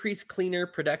costs, increase cleaner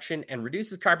production, and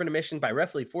reduces carbon emission by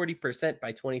roughly 40%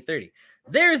 by 2030.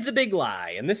 There's the big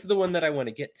lie. And this is the one that I want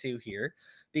to get to here,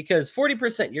 because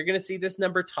 40%, you're going to see this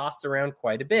number tossed around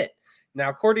quite a bit. Now,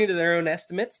 according to their own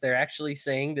estimates, they're actually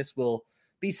saying this will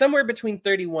be somewhere between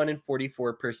 31 and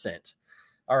 44%.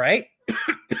 All right.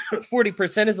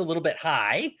 40% is a little bit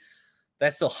high.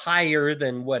 That's still higher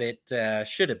than what it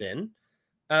should have been.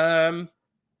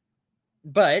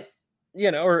 But,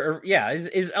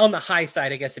 is on the high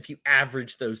side, I guess, if you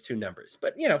average those two numbers.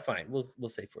 But, fine. We'll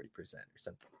say 40% or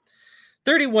something.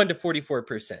 31 to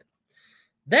 44%.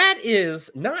 That is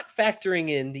not factoring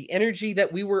in the energy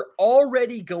that we were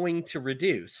already going to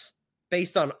reduce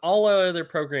based on all our other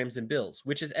programs and bills,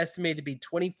 which is estimated to be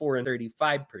 24 and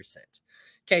 35%.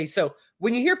 Okay, so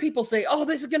when you hear people say, oh,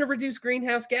 this is going to reduce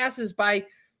greenhouse gases by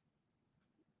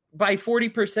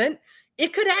 40%,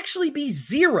 it could actually be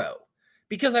zero,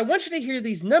 because I want you to hear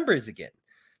these numbers again.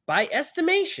 By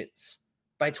estimations,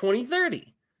 by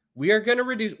 2030, we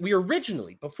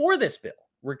originally, before this bill,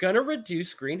 we're going to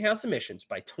reduce greenhouse emissions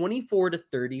by 24 to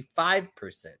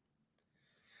 35%.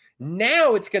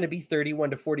 Now it's going to be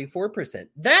 31 to 44%.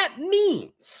 That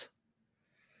means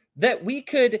that we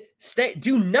could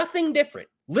do nothing different.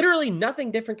 Literally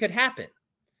nothing different could happen.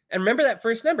 And remember that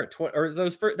first number,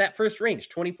 that first range,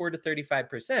 24 to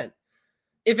 35%.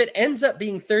 If it ends up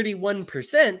being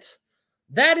 31%,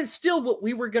 that is still what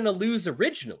we were going to lose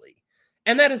originally.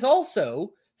 And that is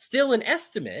also still an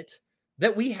estimate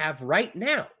that we have right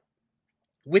now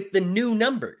with the new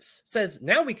numbers. It says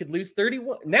now we could lose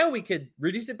 31. Now we could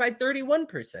reduce it by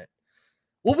 31%.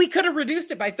 Well, we could have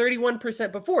reduced it by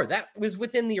 31% before. That was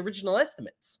within the original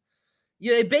estimates.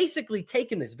 They basically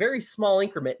taken this very small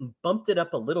increment and bumped it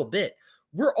up a little bit.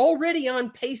 We're already on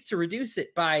pace to reduce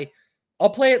it by, I'll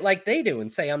play it like they do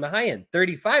and say on the high end,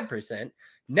 35%.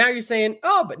 Now you're saying,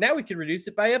 oh, but now we could reduce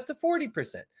it by up to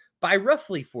 40%, by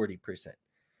roughly 40%.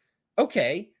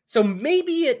 Okay, so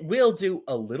maybe it will do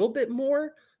a little bit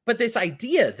more, but this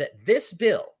idea that this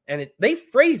bill, and they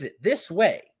phrase it this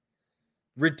way,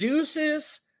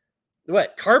 reduces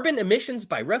carbon emissions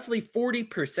by roughly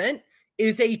 40%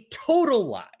 is a total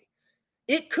lie.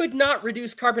 It could not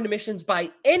reduce carbon emissions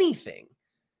by anything,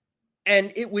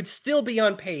 and it would still be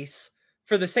on pace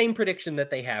for the same prediction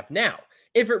that they have now.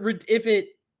 If it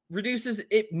reduces,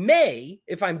 it may,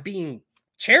 if I'm being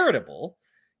charitable,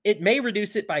 it may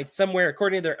reduce it by somewhere,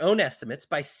 according to their own estimates,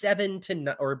 by 7 to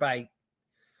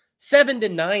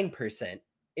 9%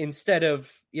 instead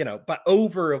of, but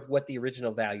over of what the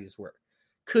original values were.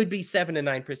 Could be 7 to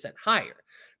 9% higher.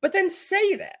 But then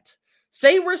say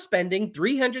we're spending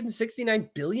 $369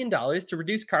 billion to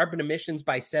reduce carbon emissions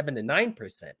by 7 to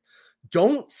 9%.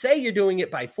 Don't say you're doing it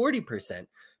by 40%,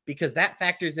 because that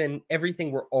factors in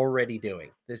everything we're already doing.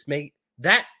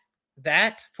 That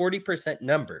 40%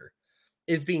 number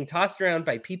is being tossed around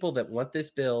by people that want this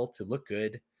bill to look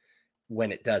good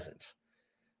when it doesn't.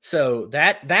 So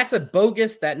that's a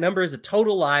bogus, that number is a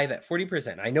total lie, that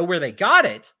 40%. I know where they got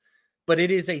it, but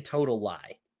it is a total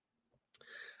lie.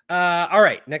 All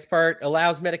right, next part,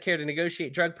 allows Medicare to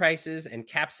negotiate drug prices and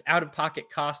caps out-of-pocket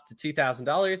costs to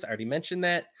 $2,000. I already mentioned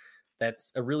that.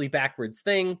 That's a really backwards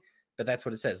thing, but that's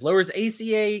what it says. Lowers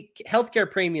ACA healthcare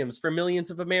premiums for millions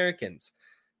of Americans.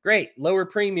 Great. Lower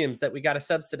premiums that we got to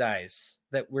subsidize,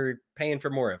 that we're paying for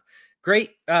more of.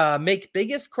 Great. Make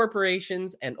biggest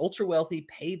corporations and ultra wealthy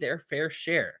pay their fair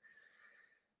share.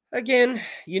 Again,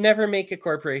 you never make a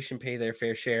corporation pay their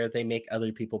fair share. They make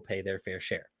other people pay their fair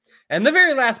share. And the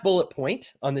very last bullet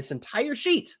point on this entire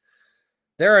sheet,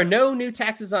 there are no new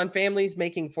taxes on families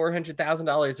making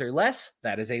 $400,000 or less.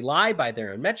 That is a lie by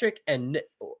their own metric. And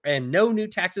no new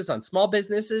taxes on small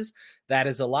businesses. That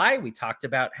is a lie. We talked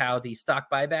about how the stock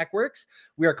buyback works.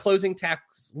 We are closing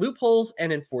tax loopholes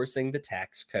and enforcing the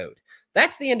tax code.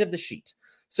 That's the end of the sheet.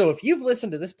 So if you've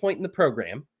listened to this point in the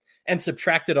program and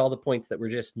subtracted all the points that were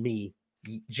just me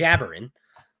jabbering,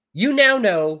 you now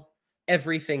know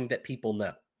everything that people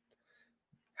know.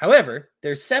 However,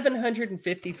 there's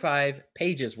 755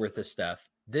 pages worth of stuff.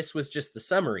 This was just the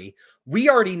summary. We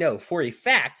already know for a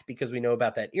fact, because we know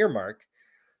about that earmark,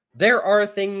 there are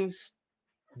things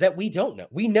that we don't know.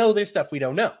 We know there's stuff we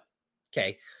don't know.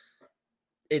 Okay.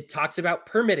 It talks about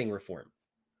permitting reform.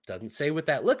 Doesn't say what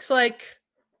that looks like.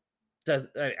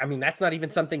 That's not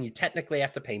even something you technically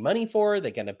have to pay money for.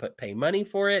 They're going to pay money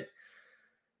for it.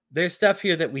 There's stuff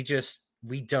here that we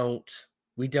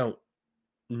don't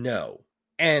know.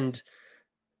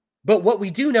 But what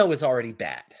we do know is already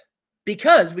bad,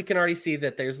 because we can already see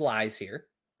that there's lies here,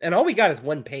 and all we got is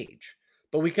one page,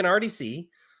 but we can already see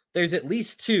there's at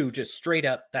least two just straight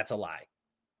up that's a lie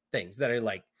things that are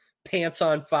like pants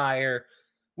on fire.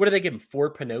 What do they give them?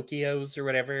 4 Pinocchios or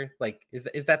whatever? Like,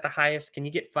 is that the highest? Can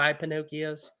you get 5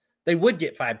 Pinocchios? They would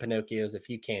get 5 Pinocchios if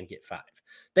you can get 5.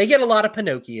 They get a lot of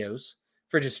Pinocchios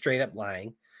for just straight up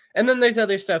lying. And then there's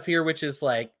other stuff here, which is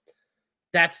like,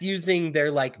 that's using their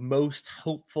like most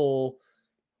hopeful,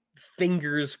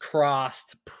 fingers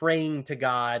crossed, praying to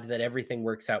God that everything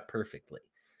works out perfectly.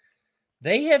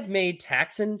 They have made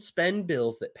tax and spend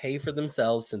bills that pay for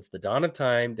themselves since the dawn of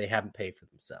time. They haven't paid for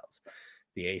themselves.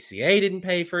 The ACA didn't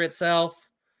pay for itself.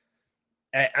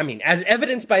 As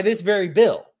evidenced by this very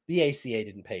bill, the ACA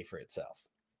didn't pay for itself.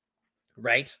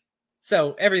 Right?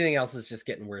 So everything else is just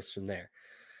getting worse from there.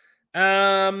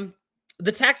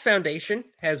 The Tax Foundation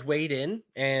has weighed in,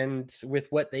 and with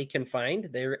what they can find,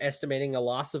 they're estimating a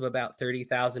loss of about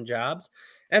 30,000 jobs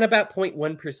and about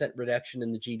 0.1% reduction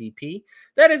in the GDP.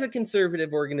 That is a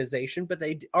conservative organization, but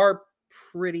they are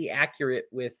pretty accurate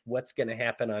with what's going to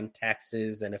happen on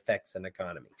taxes and effects on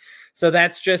economy. So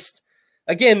that's just,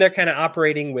 again, they're kind of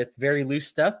operating with very loose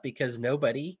stuff because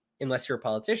nobody, unless you're a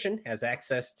politician, has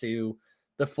access to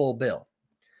the full bill.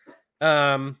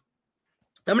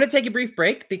 I'm going to take a brief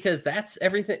break because that's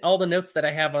everything, all the notes that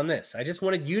I have on this. I just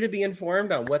wanted you to be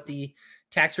informed on what the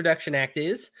Tax Reduction Act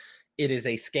is. It is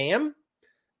a scam.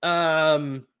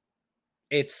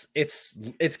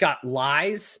 It's got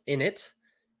lies in it,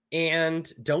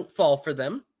 and don't fall for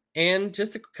them. And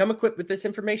just to come equipped with this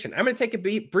information, I'm going to take a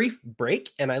brief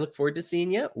break, and I look forward to seeing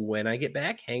you when I get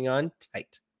back. Hang on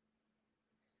tight.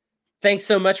 Thanks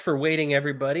so much for waiting,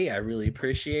 everybody. I really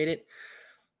appreciate it.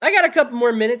 I got a couple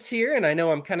more minutes here, and I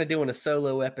know I'm kind of doing a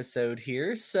solo episode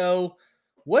here. So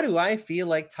what do I feel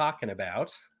like talking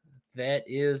about that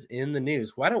is in the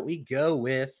news? Why don't we go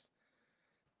with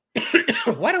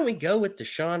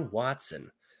Deshaun Watson?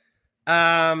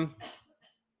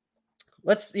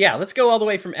 Let's go all the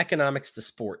way from economics to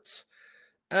sports.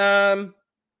 Deshaun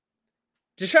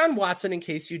Watson, in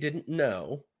case you didn't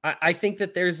know, I think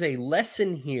that there's a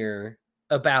lesson here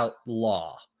about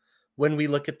law when we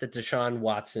look at the Deshaun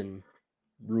Watson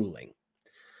ruling.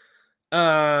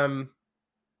 Deshaun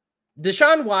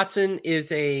Watson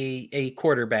is a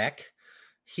quarterback.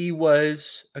 He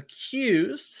was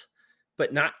accused,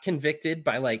 but not convicted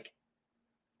by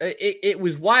it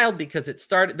was wild because it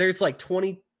started, there's 2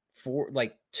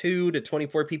 to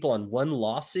 24 people on one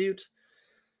lawsuit,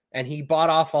 and he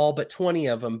bought off all but 20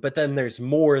 of them. But then there's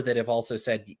more that have also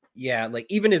said, yeah,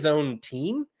 even his own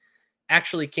team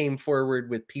actually came forward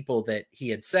with people that he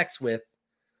had sex with,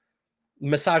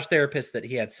 massage therapists that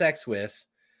he had sex with.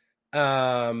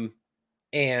 And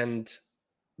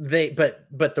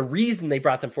the reason they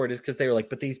brought them forward is because they were like,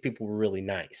 but these people were really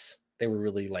nice. They were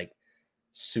really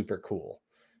super cool.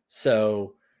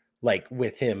 So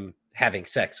with him having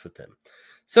sex with them.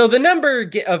 So the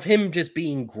number of him just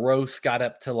being gross got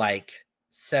up to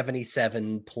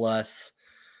 77 plus.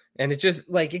 And it just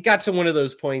it got to one of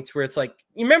those points where it's you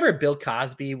remember Bill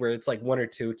Cosby, where it's 1 or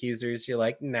 2 accusers. You're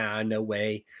like, nah, no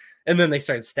way. And then they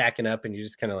start stacking up and you're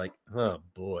just kind of oh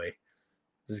boy,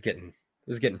 this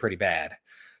is getting pretty bad.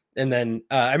 And then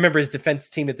I remember his defense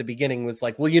team at the beginning was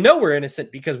like, well, we're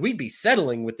innocent because we'd be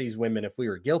settling with these women if we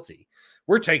were guilty.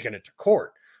 We're taking it to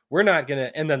court. We're not going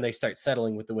to. And then they start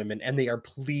settling with the women, and they are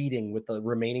pleading with the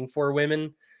remaining 4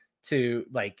 women to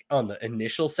on the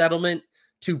initial settlement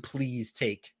to please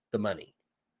take the money.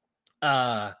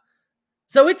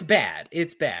 So it's bad.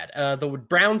 It's bad. The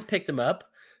Browns picked him up.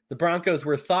 The Broncos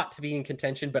were thought to be in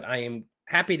contention, but I am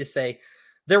happy to say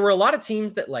there were a lot of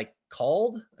teams that like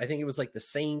called. I think it was like the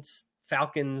Saints,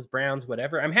 Falcons, Browns,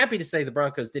 whatever. I'm happy to say the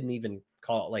Broncos didn't even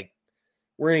call, like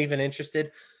weren't even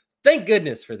interested. Thank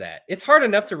goodness for that. It's hard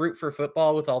enough to root for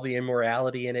football with all the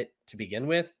immorality in it to begin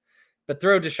with, but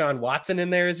throw Deshaun Watson in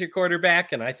there as your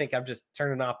quarterback, and I think I'm just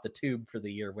turning off the tube for the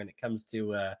year when it comes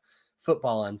to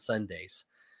football on Sundays.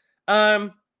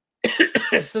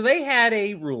 So they had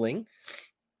a ruling,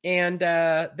 and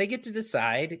they get to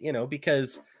decide,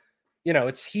 because,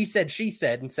 it's he said, she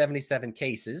said in 77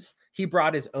 cases. He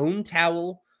brought his own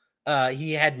towel.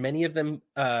 He had many of them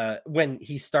when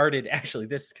he started. Actually,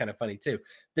 this is kind of funny too.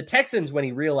 The Texans, when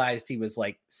he realized he was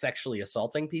like sexually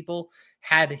assaulting people,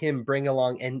 had him bring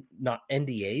along not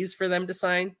NDAs for them to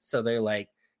sign. So they're like,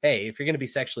 hey, if you're going to be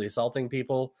sexually assaulting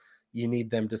people, you need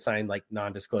them to sign like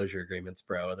non-disclosure agreements,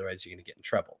 bro. Otherwise you're going to get in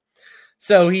trouble.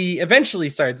 So he eventually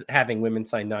starts having women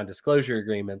sign non-disclosure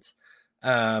agreements.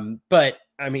 But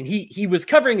I mean, he was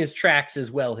covering his tracks as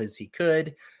well as he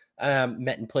could.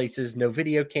 Met in places, no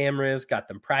video cameras, got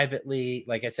them privately.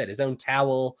 Like I said, his own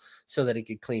towel so that he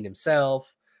could clean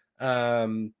himself. Not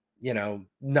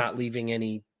leaving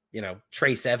any,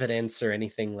 trace evidence or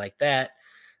anything like that.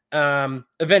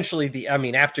 Eventually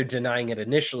after denying it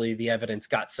initially, the evidence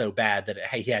got so bad that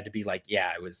he had to be like,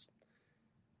 yeah, I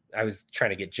was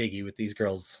trying to get jiggy with these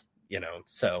girls,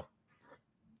 so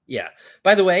yeah.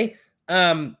 By the way,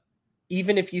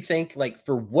 even if you think, like,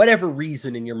 for whatever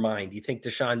reason in your mind, you think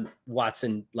Deshaun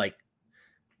Watson, like,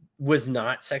 was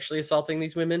not sexually assaulting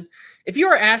these women, if you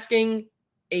are asking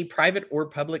a private or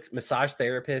public massage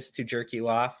therapist to jerk you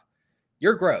off,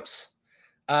 you're gross.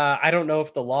 I don't know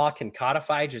if the law can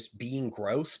codify just being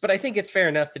gross, but I think it's fair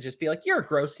enough to just be like, you're a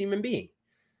gross human being.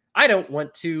 I don't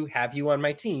want to have you on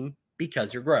my team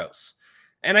because you're gross.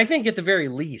 And I think at the very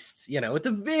least,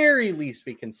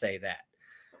 we can say that.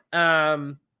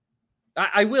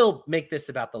 I will make this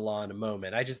about the law in a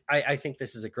moment. I think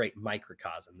this is a great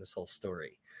microcosm, this whole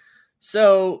story.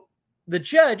 So the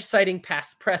judge, citing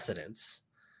past precedents,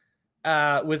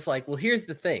 was like, well, here's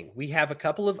the thing. We have a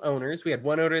couple of owners. We had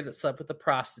one owner that slept with a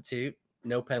prostitute,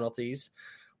 no penalties.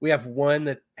 We have one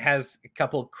that has a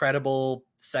couple credible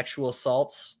sexual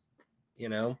assaults,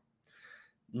 no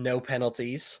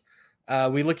penalties.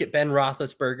 We look at Ben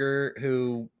Roethlisberger,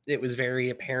 who it was very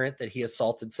apparent that he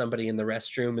assaulted somebody in the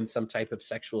restroom and some type of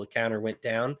sexual encounter went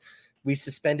down. We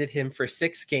suspended him for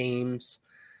 6 games.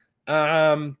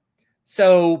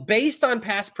 So based on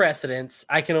past precedents,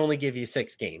 I can only give you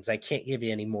 6 games. I can't give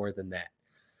you any more than that.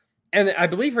 And I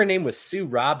believe her name was Sue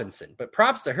Robinson, but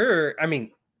props to her. I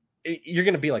mean, you're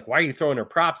going to be like, why are you throwing her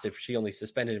props if she only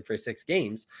suspended him for 6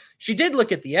 games? She did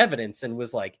look at the evidence and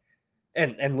was like,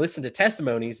 and listened to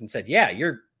testimonies and said, yeah,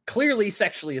 you're clearly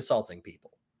sexually assaulting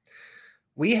people.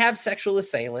 We have sexual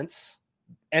assailants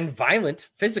and violent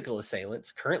physical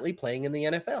assailants currently playing in the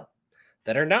NFL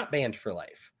that are not banned for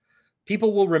life.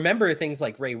 People will remember things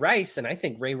like Ray Rice, and I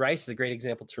think Ray Rice is a great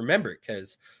example to remember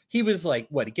because he was like,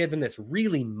 given this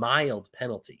really mild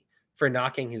penalty for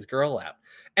knocking his girl out.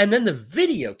 And then the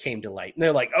video came to light, and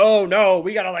they're like, oh, no,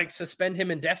 we got to suspend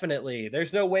him indefinitely.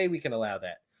 There's no way we can allow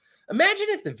that. Imagine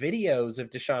if the videos of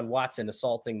Deshaun Watson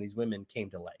assaulting these women came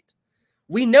to light.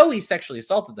 We know he sexually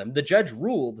assaulted them. The judge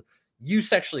ruled you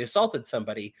sexually assaulted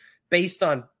somebody based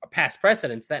on past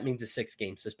precedents. That means a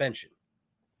 6-game suspension.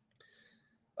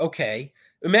 Okay.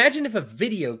 Imagine if a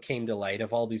video came to light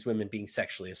of all these women being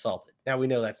sexually assaulted. Now we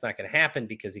know that's not going to happen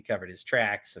because he covered his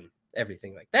tracks and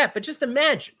everything like that. But just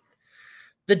imagine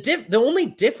the only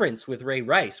difference with Ray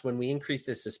Rice when we increased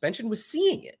his suspension was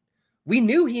seeing it. We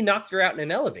knew he knocked her out in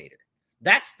an elevator.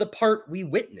 That's the part we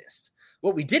witnessed.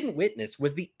 What we didn't witness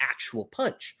was the actual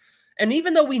punch. And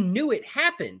even though we knew it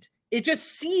happened,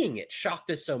 just seeing it shocked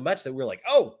us so much that we're like,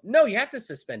 oh, no, you have to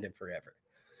suspend him forever.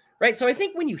 Right? So I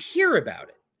think when you hear about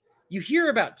it, you hear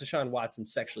about Deshaun Watson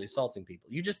sexually assaulting people,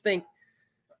 you just think,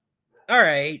 all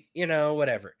right,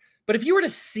 whatever. But if you were to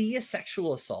see a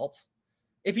sexual assault,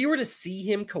 if you were to see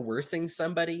him coercing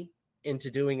somebody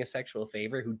into doing a sexual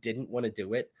favor who didn't want to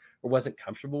do it or wasn't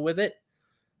comfortable with it,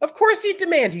 of course you'd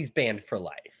demand he's banned for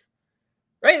life,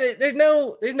 right? There's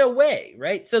no way,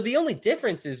 right? So the only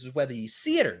difference is whether you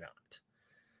see it or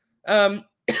not.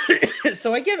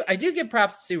 So I do give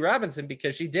props to Sue Robinson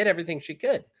because she did everything she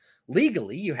could.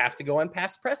 Legally, you have to go on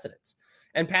past precedents.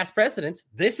 And past precedents,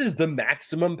 this is the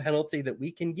maximum penalty that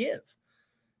we can give.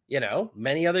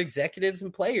 Many other executives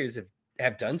and players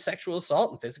have done sexual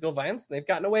assault and physical violence, and they've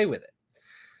gotten away with it.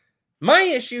 My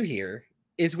issue here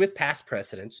is with past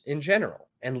precedents in general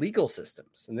and legal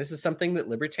systems. And this is something that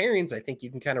libertarians, I think you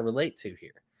can kind of relate to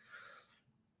here.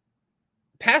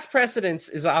 past precedence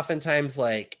is oftentimes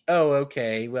like, oh,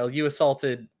 okay, well, you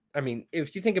assaulted. I mean,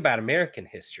 if you think about American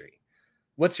history,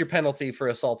 what's your penalty for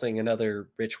assaulting another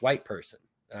rich white person?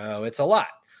 Oh, it's a lot,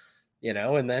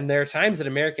 and then there are times in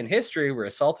American history where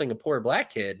assaulting a poor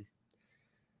black kid,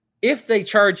 if they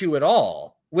charge you at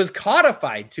all, was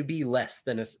codified to be less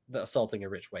than assaulting a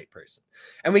rich white person.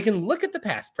 And we can look at the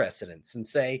past precedents and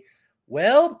say,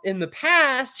 well, in the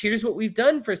past, here's what we've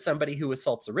done for somebody who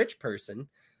assaults a rich person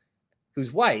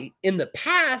who's white. In the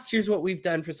past, here's what we've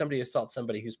done for somebody who assaults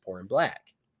somebody who's poor and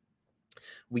black.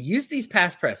 We use these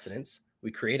past precedents,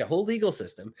 we create a whole legal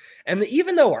system, and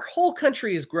even though our whole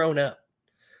country has grown up,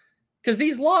 because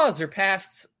these laws are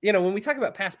passed, when we talk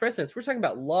about past precedents, we're talking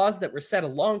about laws that were set a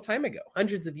long time ago,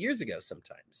 hundreds of years ago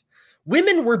sometimes.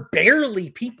 Women were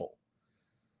barely people.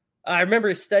 I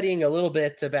remember studying a little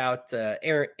bit about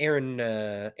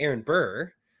Aaron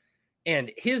Burr,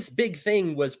 and his big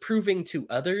thing was proving to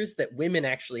others that women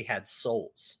actually had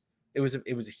souls. It was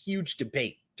a huge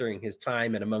debate during his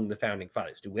time and among the founding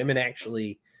fathers. Do women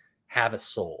actually have a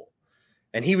soul?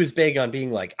 And he was big on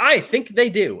being like, I think they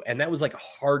do. And that was like a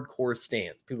hardcore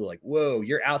stance. People were like, whoa,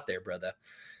 you're out there, brother.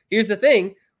 Here's the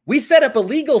thing. We set up a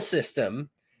legal system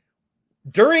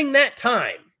during that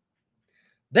time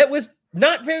that was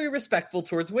not very respectful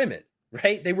towards women,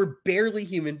 right? They were barely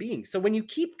human beings. So when you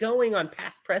keep going on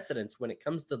past precedents when it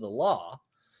comes to the law,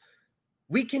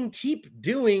 we can keep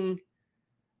doing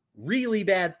really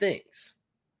bad things.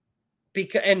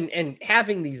 And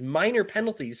having these minor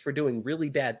penalties for doing really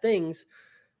bad things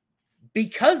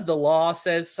because the law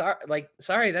says,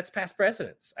 sorry, that's past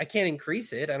precedence. I can't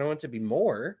increase it. I don't want it to be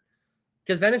more,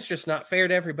 because then it's just not fair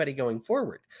to everybody going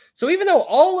forward. So even though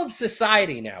all of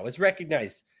society now has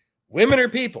recognized women are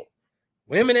people,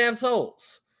 women have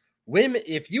souls, women,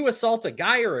 if you assault a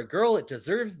guy or a girl, it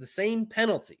deserves the same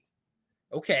penalty.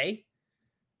 Okay,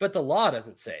 but the law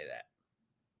doesn't say that.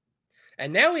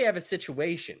 And now we have a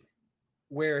situation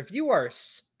where if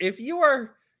you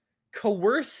are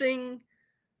coercing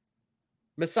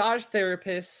massage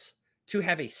therapists to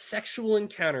have a sexual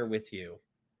encounter with you,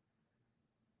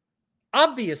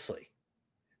 obviously,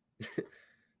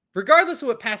 regardless of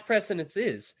what past precedence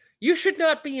is, you should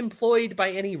not be employed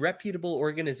by any reputable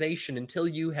organization until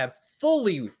you have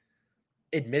fully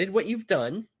admitted what you've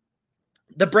done.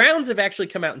 The Browns have actually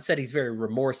come out and said he's very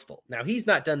remorseful. Now, he's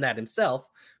not done that himself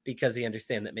because he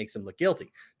understands that makes him look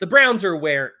guilty. The Browns are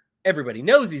aware everybody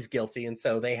knows he's guilty, and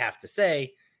so they have to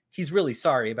say he's really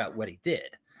sorry about what he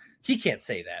did. He can't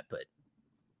say that, but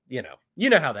you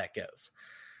know how that goes.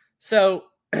 So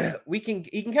he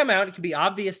can come out. It can be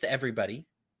obvious to everybody,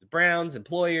 the Browns,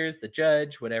 employers, the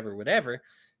judge, whatever.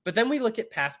 But then we look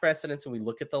at past precedents and we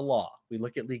look at the law. We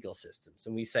look at legal systems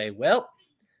and we say, well,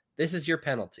 this is your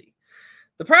penalty.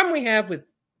 The problem we have with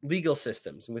legal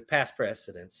systems and with past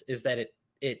precedents is that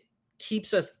it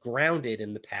keeps us grounded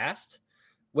in the past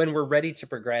when we're ready to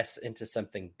progress into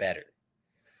something better.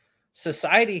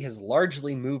 Society has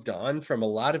largely moved on from a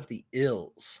lot of the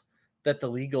ills that the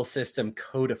legal system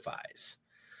codifies.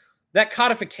 That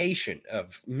codification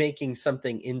of making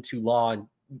something into law and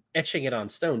etching it on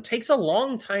stone takes a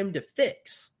long time to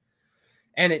fix.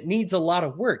 And it needs a lot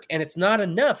of work, and it's not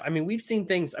enough. I mean, we've seen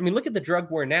things. I mean, look at the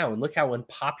drug war now and look how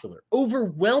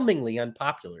overwhelmingly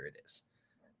unpopular it is.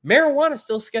 Marijuana is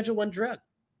still a Schedule I drug.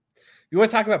 You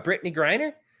want to talk about Brittany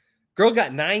Griner? Girl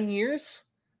got 9 years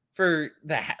for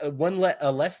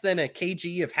less than a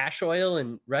kg of hash oil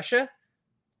in Russia.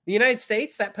 The United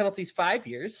States, that penalty is 5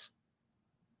 years.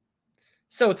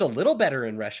 So it's a little better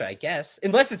in Russia, I guess,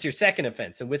 unless it's your second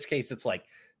offense, in which case it's like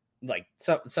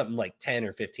something like 10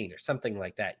 or 15 or something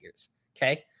like that years.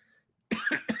 Okay.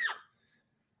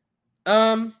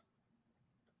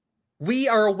 We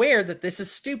are aware that this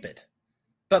is stupid,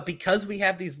 but because we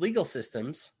have these legal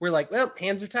systems, we're like, well,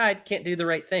 hands are tied. Can't do the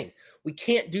right thing. We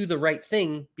can't do the right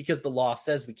thing because the law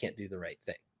says we can't do the right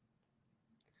thing.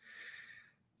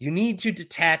 You need to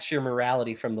detach your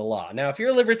morality from the law. Now, if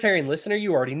you're a libertarian listener,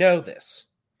 you already know this.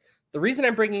 The reason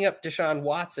I'm bringing up Deshaun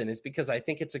Watson is because I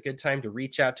think it's a good time to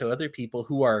reach out to other people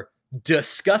who are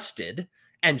disgusted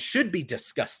and should be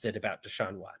disgusted about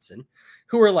Deshaun Watson,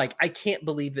 who are like, I can't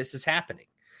believe this is happening.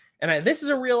 And this is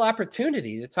a real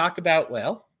opportunity to talk about,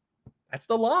 well, that's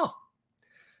the law.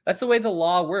 That's the way the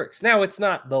law works. Now, it's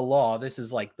not the law. This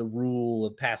is like the rule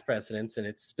of past precedents, and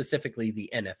it's specifically the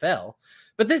NFL.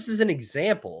 But this is an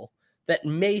example that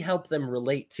may help them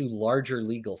relate to larger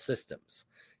legal systems.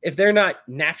 If they're not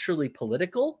naturally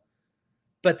political,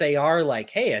 but they are like,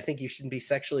 hey, I think you shouldn't be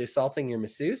sexually assaulting your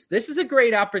masseuse, this is a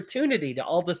great opportunity to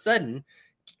all of a sudden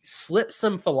slip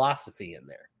some philosophy in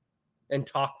there and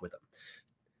talk with them.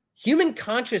 human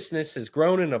consciousness has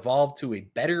grown and evolved to a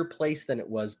better place than it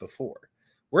was before.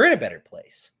 We're in a better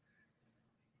place.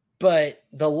 But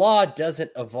the law doesn't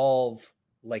evolve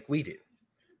like we do.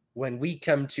 When we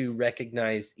come to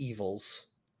recognize evils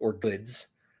or goods,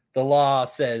 the law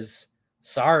says,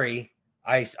 sorry,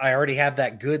 I already have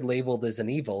that good labeled as an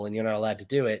evil and you're not allowed to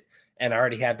do it. And I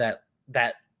already have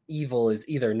that evil is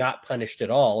either not punished at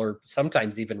all or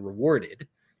sometimes even rewarded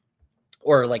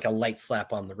or like a light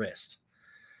slap on the wrist.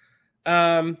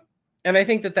 And I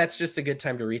think that that's just a good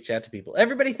time to reach out to people.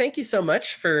 Everybody, thank you so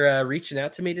much for reaching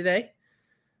out to me today.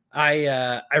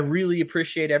 I really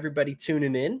appreciate everybody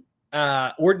tuning in.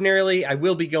 Ordinarily, I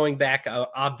will be going back,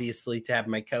 obviously, to have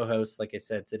my co-host. Like I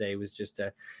said, today was just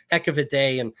a heck of a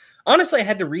day. And honestly, I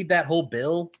had to read that whole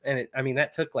bill. And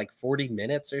that took like 40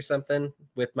 minutes or something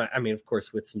of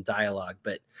course, with some dialogue.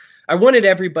 But I wanted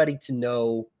everybody to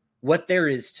know what there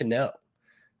is to know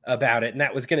about it. And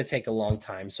that was going to take a long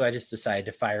time. So I just decided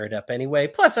to fire it up anyway.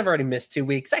 Plus, I've already missed 2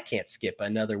 weeks. I can't skip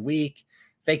another week.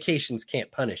 Vacations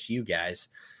can't punish you guys.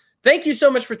 Thank you so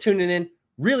much for tuning in.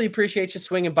 Really appreciate you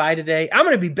swinging by today. I'm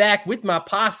going to be back with my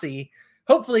posse.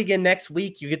 Hopefully again next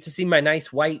week. You get to see my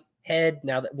nice white head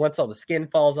now that once all the skin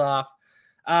falls off.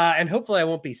 And hopefully I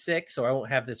won't be sick, so I won't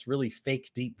have this really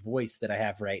fake deep voice that I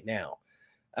have right now.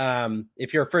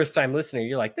 If you're a first-time listener,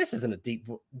 you're like, this isn't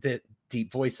a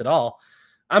deep voice at all.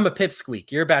 I'm a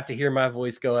pipsqueak. You're about to hear my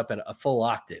voice go up in a full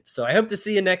octave. So I hope to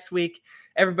see you next week.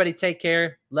 Everybody take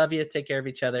care. Love you. Take care of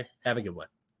each other. Have a good one.